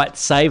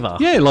lightsaber.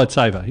 Yeah,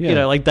 lightsaber.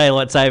 Yeah. Like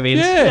daylight savings.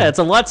 Yeah. It's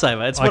a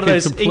lightsaber. It's one of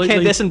those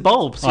incandescent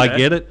bulbs. I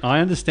get it. I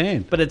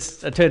understand. But it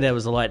turned out it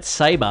was a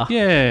lightsaber.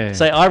 Yeah.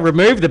 So I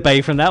removed the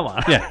B from that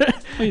one. Yeah.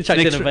 Well,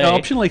 chucked in a V.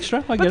 Optional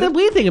extra. I get But the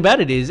weird thing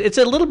about it is, it's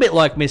a little bit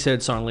like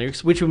misheard song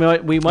lyrics, which we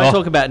might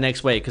talk about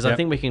next week, because I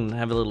think we can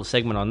have a little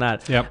segment on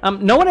that. Yep.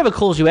 No one ever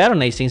calls you out on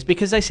these things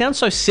because they sound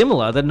so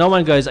similar that no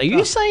one goes, "Are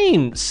you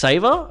saying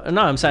saver?"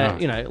 No, I'm saying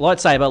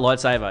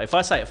lightsaber. If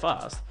I say it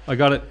fast, I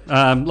got it.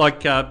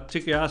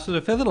 Took your ass with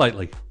a feather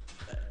lately.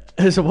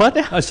 Is it what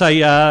now? I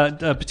say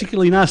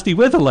particularly nasty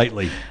weather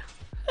lately.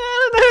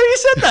 I don't know who you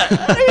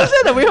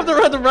said that. We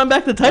have to run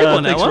back the table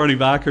on that thanks, one. Ronnie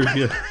Barker.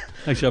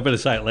 Actually, I better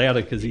say it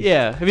louder because he's...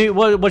 Yeah.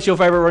 What's your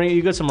favourite Ronnie?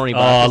 You got some Ronnie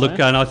Barker. Oh, look,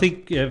 and I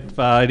think if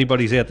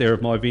anybody's out there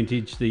of my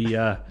vintage,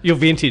 your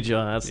vintage.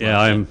 That's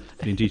I am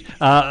vintage.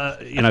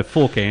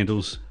 4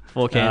 Candles.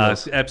 4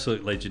 Candles.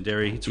 Absolute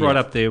legendary. It's right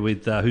up there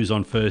with Who's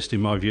On First,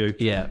 in my view.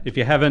 Yeah. If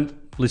you haven't,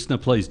 listener,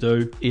 please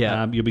do.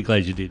 Yeah. You'll be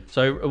glad you did.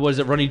 So was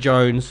it Ronnie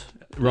Jones?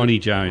 Ronnie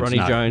Jones.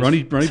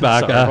 Ronnie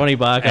Barker. Sorry, Ronnie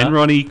Barker. And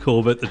Ronnie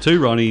Corbett, the two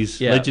Ronnies.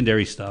 Yeah.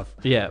 Legendary stuff.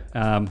 Yeah.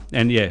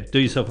 Do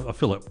yourself a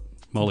Philip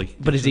Molly.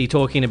 But is he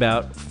talking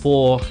about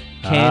 4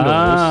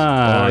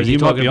 candles? Or is he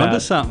talking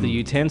about something. The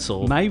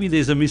utensil? Maybe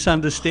there's a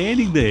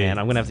misunderstanding there. Man,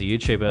 I'm going to have to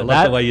YouTube it. I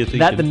love the way you're thinking.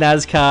 That, the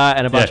NASCAR,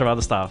 and a bunch of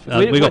other stuff.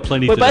 We got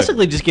plenty to do. We're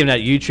basically just giving out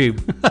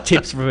YouTube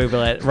tips for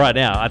people right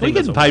now. I think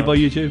we're getting paid by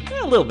YouTube.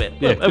 Yeah, a little bit.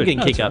 Yeah, we're getting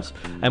kick-ups.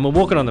 And we're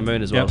walking on the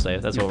moon as well,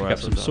 Steve. That's what we're up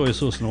some soy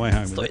sauce on the way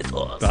home. Soy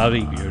sauce.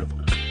 Bloody beautiful.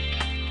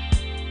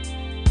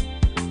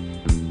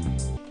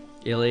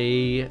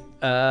 Illy,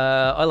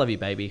 I love you,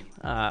 baby.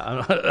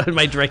 I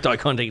made direct eye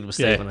contact with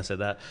Steve when I said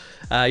that.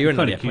 You're in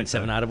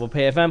 98.7 Audible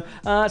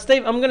PFM.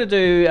 Steve, I'm going to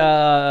do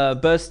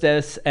births,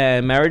 deaths,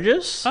 and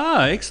marriages.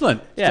 Ah,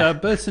 excellent. Yeah.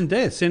 Births and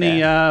deaths.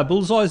 Any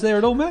bullseyes there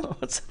at all,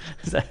 Matt?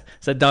 Is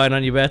that dying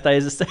on your birthday,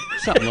 is it, Steve?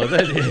 Something like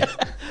that,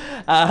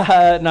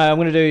 yeah. No, I'm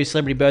going to do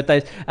celebrity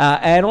birthdays.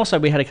 And also,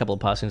 we had a couple of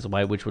passings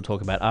away, which we'll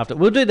talk about after.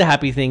 We'll do the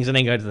happy things and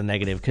then go to the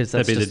negative, because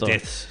that's that'd be just the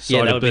deaths.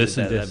 Yeah, that would births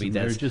be and that'd be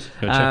deaths. deaths.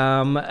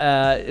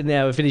 Gotcha.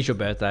 Now, if it is your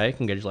birthday,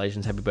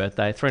 congratulations, happy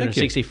birthday.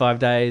 365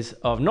 days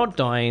of not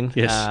dying.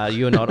 Yes.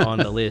 You're not on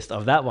the list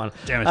of that one.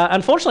 Damn it.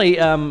 Unfortunately,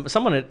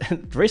 someone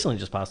had recently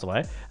just passed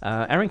away.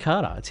 Aaron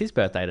Carter. It's his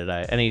birthday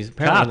today, and he's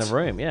apparently in the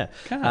room. Yeah.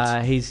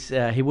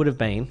 He would have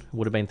been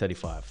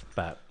 35,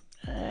 but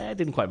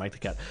didn't quite make the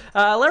cut.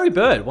 Larry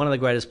Bird, one of the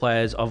greatest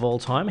players of all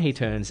time. He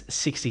turns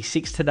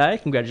 66 today.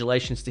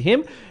 Congratulations to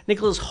him.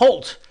 Nicholas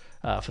Hoult,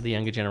 for the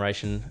younger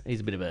generation.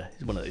 He's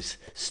he's one of those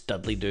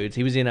studly dudes.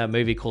 He was in a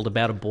movie called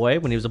About a Boy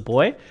when he was a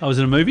boy. I was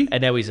in a movie,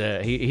 and now he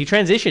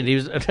transitioned.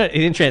 He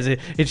didn't transition.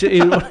 He's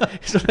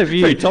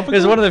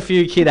one of the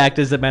few kid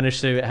actors that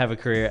managed to have a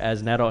career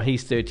as an adult.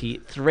 He's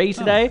 33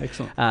 today.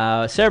 Excellent.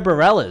 Sarah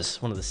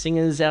Bareilles, one of the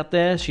singers out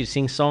there. She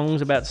sings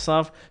songs about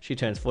stuff. She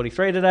turns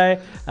 43 today.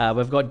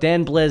 We've got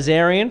Dan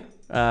Blazarian.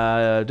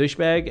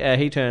 Douchebag.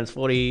 He turns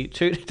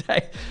 42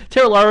 today.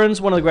 Terrell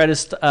Owens, one of the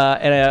greatest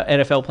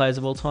NFL players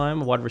of all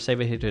time, a wide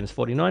receiver. He turns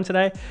 49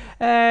 today.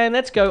 And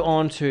let's go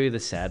on to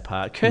the sad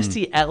part.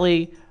 Kirstie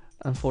Alley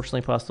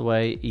unfortunately passed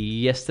away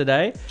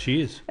yesterday.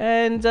 Cheers.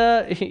 And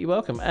you're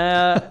welcome.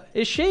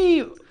 Is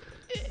she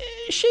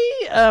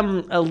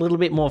a little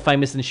bit more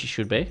famous than she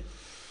should be?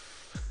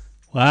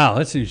 Wow,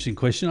 that's an interesting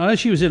question. I know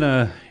she was in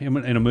a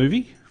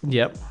movie.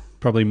 Yep.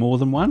 Probably more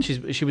than one.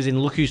 She was in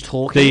Look Who's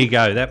Talking. There you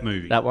go, that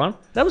movie. That one.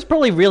 That was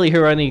probably really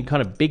her only kind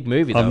of big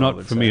movie, though. I'm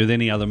not familiar with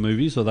any other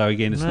movies, although,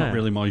 again, it's not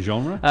really my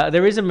genre.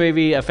 There is a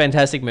movie, a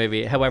fantastic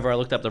movie. However, I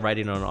looked up the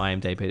rating on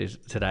IMDb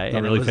today. Not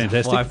and really it was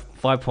fantastic?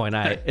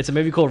 5.8. It's a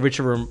movie called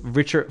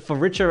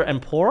Richer and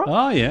Poorer.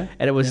 Oh, yeah.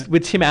 And it was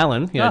with Tim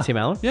Allen. You know Tim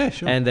Allen? Yeah,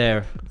 sure. And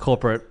their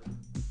corporate...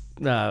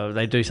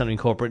 they do something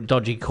corporate,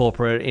 dodgy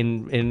corporate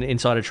in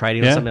insider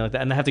trading or something like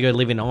that, and they have to go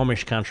live in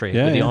Amish country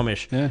with the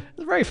Amish. Yeah.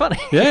 It's very funny.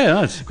 Yeah,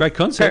 no, it's a great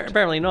concept.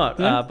 Apparently not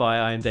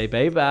by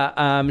IMDb,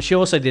 but she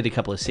also did a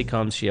couple of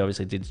sitcoms. She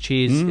obviously did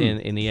Cheers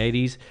in the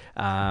 80s,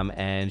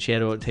 and she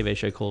had a TV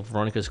show called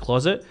Veronica's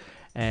Closet,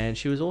 and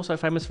she was also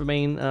famous for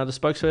being the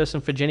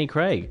spokesperson for Jenny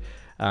Craig.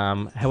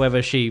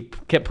 However, she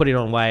kept putting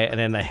on weight, and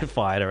then they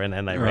fired her, and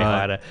then they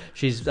rehired her.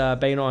 She's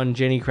been on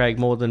Jenny Craig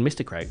more than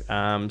Mr. Craig.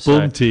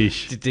 Boom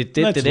tish.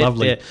 That's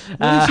lovely.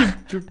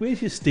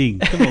 Where's your sting?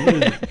 Come on.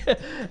 Where is it?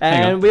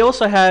 And we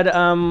also had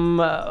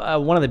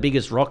one of the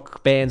biggest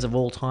rock bands of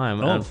all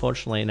time.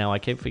 Unfortunately, now I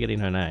keep forgetting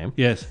her name.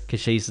 Yes, because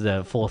she's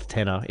the fourth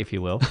tenor, if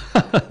you will.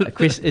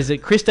 Is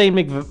it Christine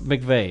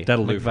McVie?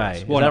 That'll do. Is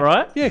that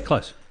right? Yeah,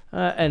 close.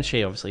 And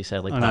she obviously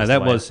sadly passed away.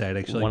 That was sad,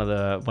 actually. One of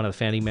the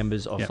founding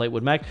members of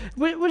Fleetwood Mac,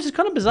 which is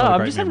kind of bizarre.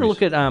 I'm just having a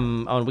look at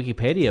on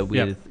Wikipedia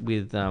with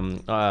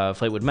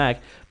Fleetwood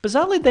Mac.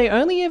 Bizarrely, they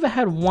only ever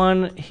had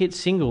one hit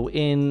single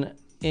in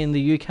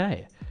the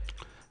UK.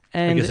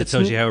 And I guess it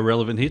tells you how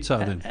irrelevant hits are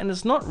then. And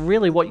it's not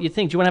really what you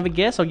think. Do you want to have a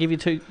guess? I'll give you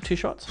two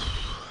shots.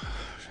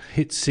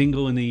 Hit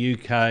single in the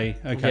UK.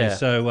 Okay,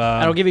 so... and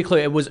I'll give you a clue.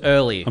 It was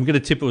early. I'm going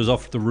to tip it was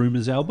off the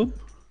Rumours album.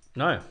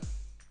 No.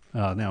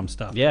 Oh, now I'm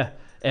stuffed. Yeah.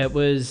 It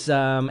was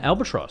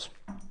Albatross.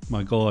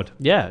 My God.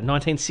 Yeah,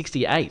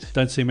 1968.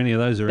 Don't see many of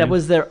those around. That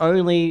was their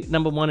only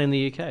number one in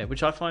the UK,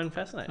 which I find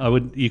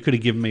fascinating. You could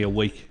have given me a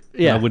week.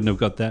 Yeah. I wouldn't have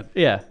got that.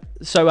 Yeah.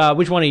 So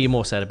which one are you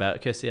more sad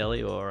about, Kirstie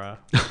Alley or...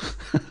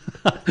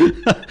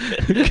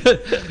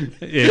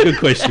 Yeah, good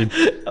question.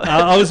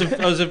 I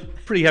was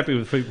pretty happy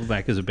with Fleetwood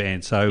Mac as a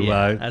band, so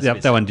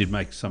that one did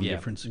make some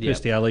difference.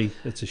 Kirstie Alley,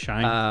 that's a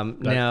shame.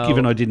 Now,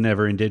 given I didn't have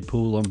her in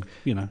Deadpool,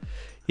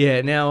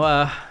 Yeah. Now,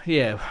 now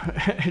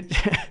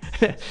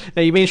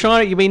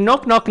you've been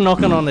knocking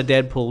on the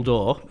Deadpool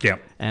door. Yeah.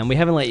 And we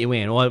haven't let you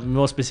in, or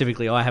more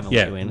specifically, I haven't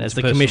let you in as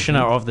the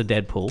commissioner of the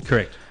Deadpool.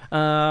 Correct.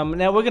 Now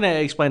we're going to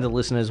explain to the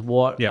listeners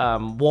why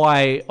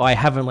I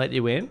haven't let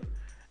you in.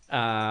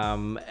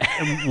 Why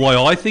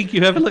I think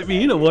you haven't let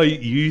me in, or why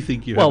you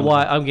think you haven't? Well,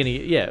 why I'm going to...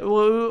 Yeah.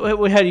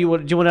 Well, how do you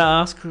want to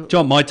ask? Do you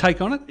want my take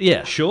on it?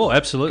 Yeah. Sure,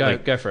 absolutely.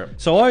 Go for it.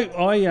 So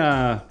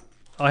I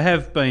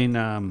have been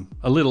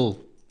a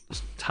little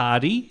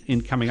tardy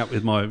in coming up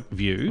with my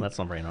view. Well, that's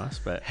not very nice,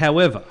 but...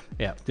 However,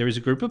 there is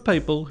a group of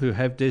people who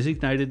have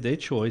designated their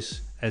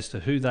choice as to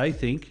who they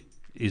think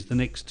is the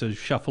next to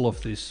shuffle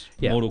off this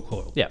mortal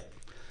coil. Yeah.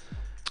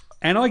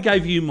 And I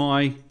gave you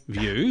my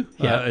view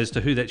as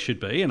to who that should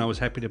be, and I was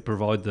happy to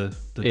provide the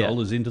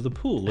dollars into the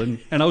pool, and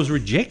I was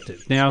rejected.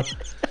 Now,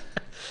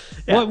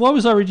 why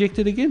was I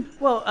rejected again?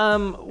 Well,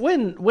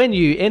 when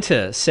you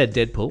enter said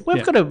Deadpool,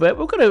 we've got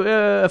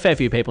a fair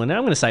few people in there.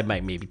 I'm going to say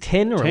maybe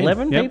 10 or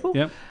 11 people.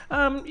 Yep.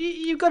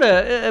 You've got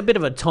a bit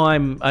of a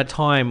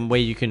time where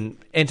you can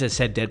enter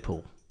said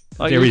Deadpool.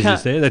 That's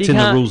in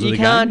the rules of the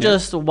game. You can't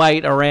just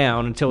wait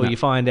around until you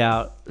find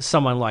out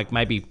someone like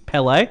maybe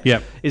Pele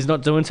is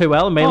not doing too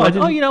well and being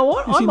you know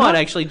what? I might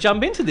actually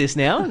jump into this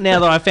now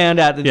that I found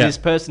out that this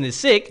person is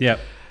sick. Yeah.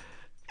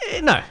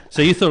 No.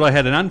 So you thought I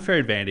had an unfair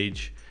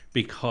advantage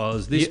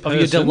because this person... Of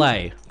your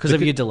delay. Because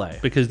of your delay.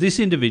 Because this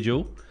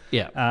individual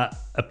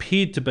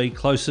appeared to be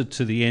closer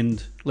to the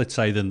end, let's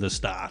say, than the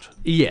start.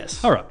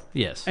 Yes. All right.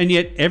 Yes. And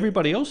yet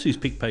everybody else who's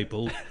picked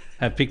people...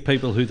 have picked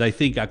people who they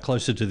think are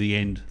closer to the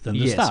end than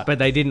the start. Yes, but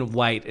they didn't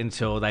wait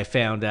until they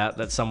found out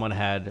that someone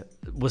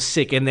was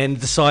sick and then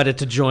decided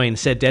to join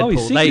said Deadpool. Oh,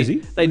 he's sick, is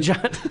he?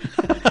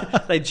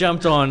 They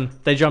jumped on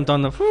the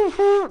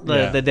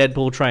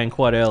Deadpool train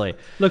quite early.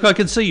 Look, I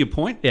can see your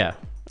point. Yeah,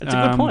 it's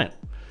a good point.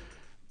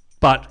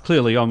 But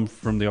clearly I'm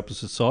from the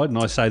opposite side, and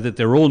I say that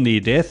they're all near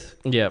death.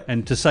 Yeah.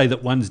 And to say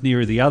that one's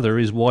nearer the other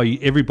is why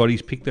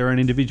everybody's picked their own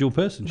individual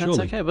person, surely.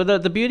 That's okay.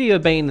 But the beauty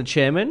of being the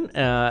chairman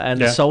and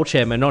the sole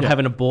chairman, not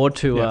having a board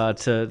to go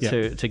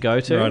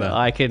to, right,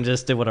 I can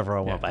just do whatever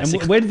I want,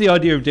 basically. And where did the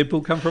idea of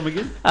Deadpool come from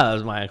again? That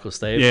was my Uncle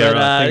Steve. Yeah,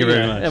 right. Thank you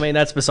very much. I mean,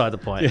 that's beside the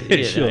point.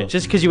 Sure.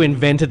 Just because you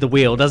invented the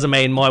wheel doesn't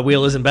mean my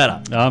wheel isn't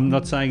better. I'm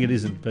not saying it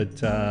isn't,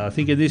 but I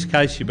think in this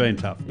case you're being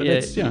tough. But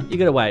you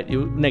got to wait.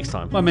 Next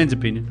time. My man's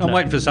opinion. I'm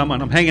waiting for someone.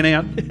 I'm hanging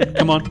out.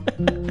 Come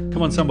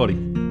on, somebody.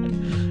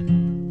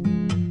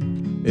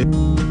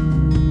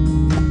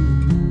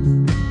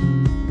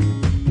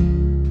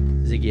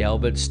 Ziggy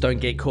Alberts, don't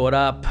get caught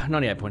up.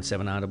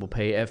 98.7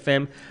 RPP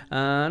FM.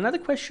 Another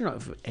question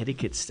of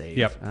etiquette, Steve.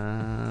 Yep.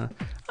 I'm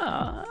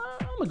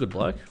a good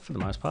bloke for the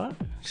most part,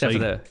 except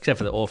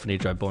for the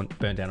orphanage I burned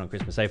down on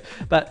Christmas Eve.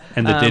 But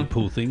and the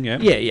Deadpool thing, yeah.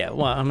 Yeah.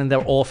 Well, I mean, they're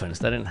orphans.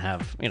 They didn't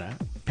have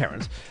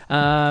parents.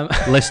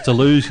 Less to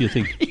lose, you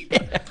think?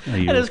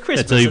 And it was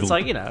Christmas. It's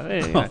like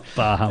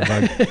Bah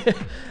humbug.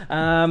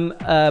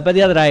 But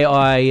the other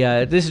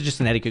day, this is just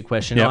an etiquette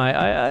question. Yep.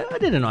 I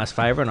did a nice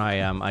favour, and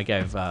I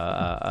gave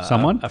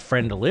a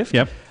friend a lift.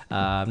 Yep.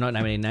 Not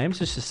naming any names,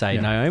 just to say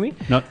Naomi.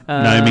 Not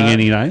naming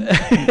any names.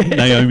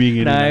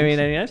 Naomi any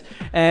names.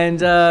 And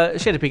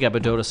she had to pick up her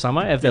daughter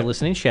Summer. If they're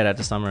listening, shout out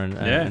to Summer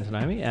and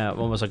Naomi.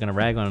 Almost like going to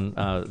rag on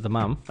the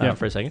mum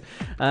for a second,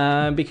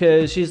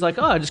 because she's like,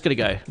 I'm just going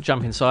to go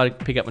jump inside,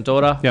 pick up my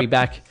daughter, be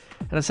back.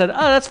 And I said,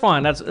 that's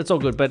fine. It's all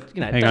good. But,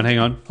 Hang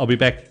on. I'll be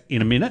back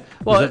in a minute.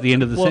 Was that the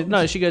end of the sentence?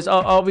 No, she goes,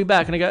 I'll be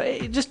back. And I go,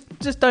 hey,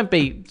 just don't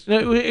be...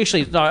 No,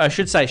 actually, no, I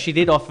should say she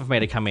did offer for me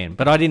to come in,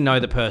 but I didn't know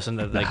the person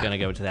that they're going to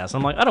go to the house.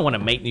 I'm like, I don't want to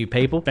meet new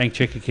people. Bank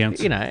check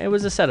accounts. It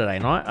was a Saturday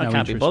night. I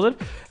can't be bothered.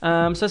 So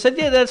I said,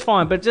 that's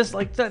fine. But just,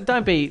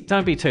 don't be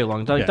too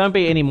long. Don't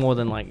be any more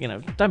than,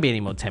 don't be any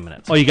more than 10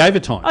 minutes. Oh, you gave her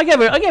time? I gave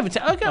her I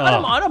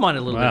don't mind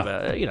a little bit of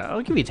a,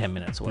 I'll give you 10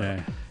 minutes or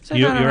whatever. Yeah. So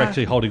you're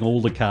actually holding all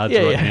the cards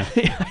now.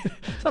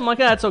 So I'm like,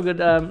 it's all good.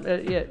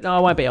 No, I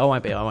won't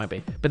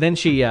be. But then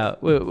she had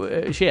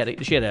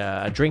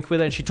a drink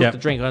with her, and she took the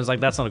drink. And I was like,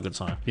 that's not a good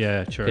sign.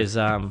 Yeah, true. Because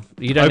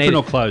you don't open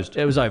or closed.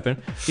 It was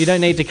open. You don't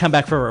need to come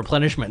back for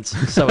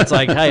replenishments. So it's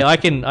like, hey, I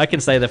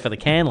can stay there for the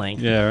can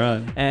length. Yeah,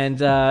 right. And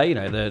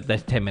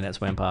the 10 minutes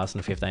went past,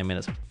 and the 15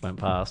 minutes went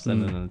past,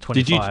 and then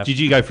 25. Did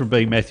you go from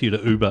being Matthew to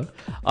Uber?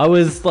 I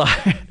was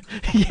like,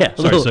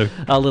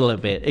 a little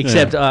bit.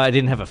 Except I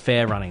didn't have a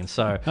fare running,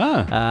 so.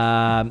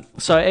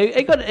 So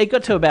it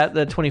got to about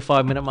the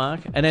 25-minute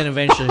mark, and then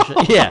eventually,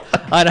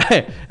 I know,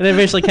 and then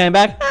eventually came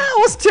back. I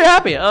wasn't too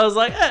happy. I was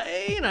like,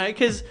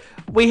 because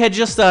we had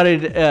just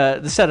started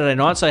the Saturday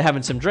night, so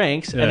having some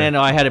drinks, and then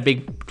I had a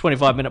big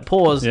 25-minute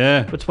pause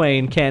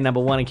between can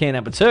number 1 and can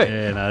number 2. Yeah,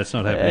 no, that's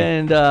not happening.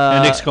 And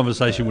our next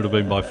conversation would have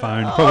been by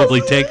phone,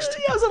 probably text.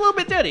 I was a little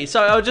bit dirty.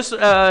 So I was just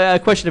a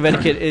question of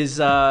etiquette is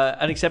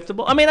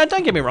unacceptable. I mean,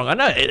 don't get me wrong. I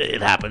know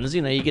it happens.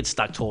 You get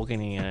stuck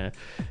talking.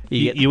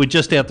 You were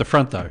just out the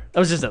front, though. I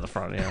was just out the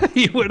front, yeah.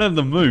 You weren't on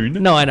the moon.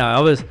 No, I know. I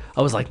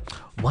was like,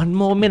 one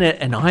more minute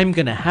and I'm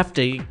going to have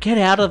to get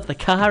out of the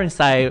car and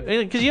say...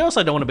 Because you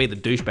also don't want to be the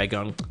douchebag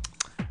going...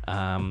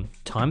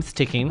 time's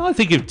ticking. I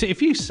think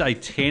if you say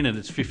 10 and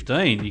it's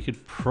 15, you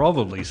could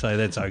probably say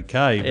that's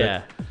okay. But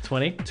yeah,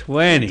 20?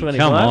 20,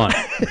 come on.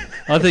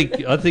 I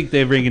think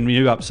they're ringing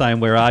you up saying,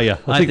 where are you?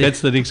 I think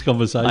that's the next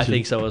conversation. I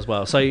think so as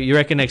well. So you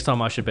reckon next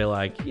time I should be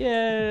like,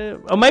 yeah...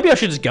 Or maybe I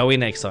should just go in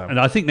next time. And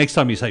I think next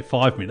time you say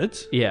 5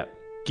 minutes,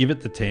 give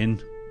it the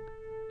 10,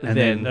 and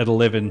then at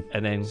 11...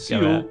 And then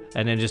go out.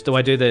 And then just, do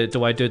I do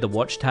the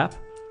watch tap?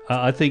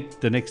 I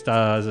think the next,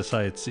 as I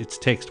say, it's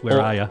text,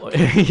 where are you?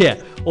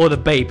 Or the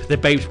beep. The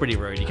beep's pretty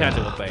rude. You can't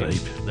do the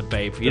beep. The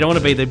beep. You don't want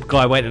to be the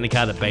guy waiting in the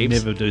car that beeps.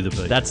 Never do the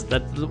beep. That's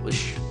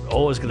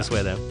always going to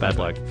swear there. Bad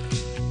bloke.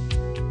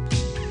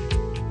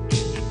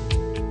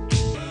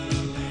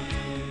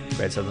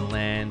 Great Southern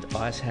Land,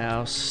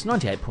 Icehouse,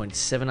 98.7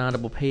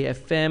 RPP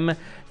FM,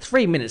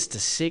 3 minutes to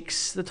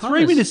 6. The time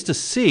 3 minutes to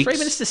 6? 3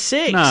 minutes to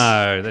 6.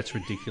 No, that's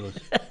ridiculous.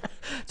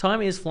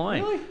 Time is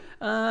flying. Really?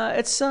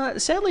 It's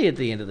sadly at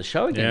the end of the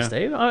show again,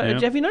 Steve.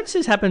 Yep. Have you noticed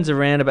this happens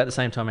around about the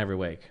same time every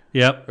week?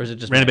 Yep. Or is it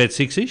just around about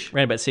 6-ish?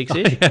 Around about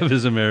 6-ish? Yeah,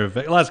 as a matter of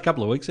fact. Last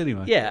couple of weeks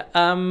anyway. Yeah.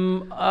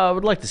 I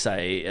would like to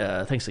say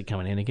thanks for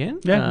coming in again.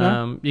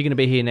 Yeah, You're going to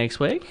be here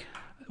next week.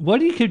 Why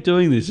do you keep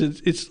doing this?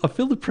 I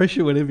feel the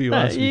pressure whenever you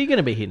ask me. You're going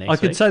to be here next week.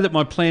 I could say that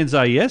my plans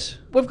are yes.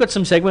 We've got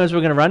some segments we're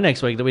going to run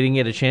next week that we didn't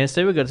get a chance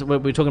to.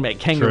 We're talking about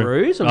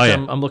kangaroos, which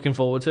I'm looking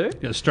forward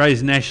to.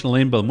 Australia's national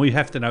emblem. We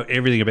have to know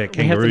everything about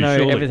kangaroos. We have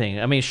to know everything.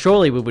 I mean,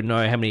 surely we would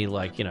know how many,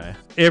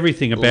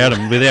 everything about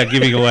them without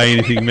giving away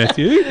anything,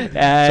 Matthew.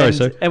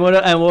 Sorry. And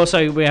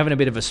also we're having a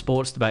bit of a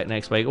sports debate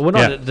next week. Well,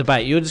 not a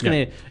debate. You're just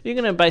going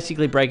to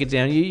basically break it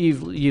down.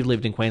 You've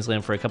lived in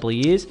Queensland for a couple of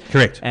years,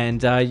 correct?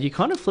 And you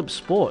kind of flip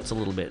sports a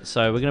little bit.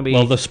 So we're going to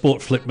be the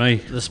sport flipped me.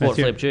 The sport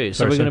flipped you.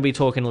 So we're going to be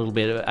talking a little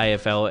bit of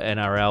AFL,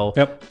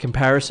 NRL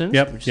comparisons,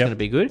 which is going to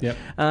be good. Yep.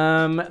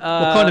 What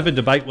kind of a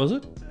debate was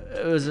it?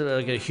 It was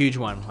like a huge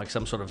one, like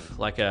some sort of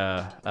like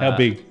a. How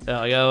big? It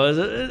was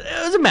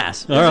a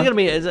mass.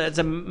 It's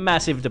a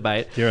massive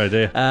debate. Your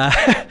idea.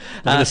 I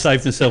would have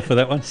saved myself for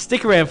that one.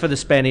 Stick around for the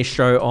Spanish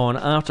show on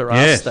After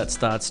Us. That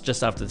starts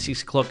just after the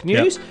 6 o'clock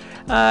news. Yep.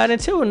 And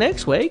until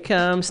next week,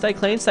 stay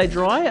clean, stay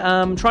dry.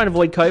 Try and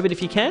avoid COVID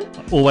if you can.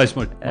 Always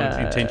my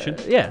intention.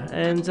 Yeah,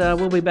 and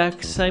we'll be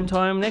back same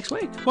time next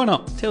week. Why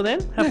not? Till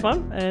then, have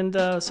fun, and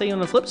see you on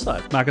the flip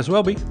side. Marcus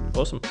Welby.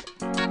 Awesome.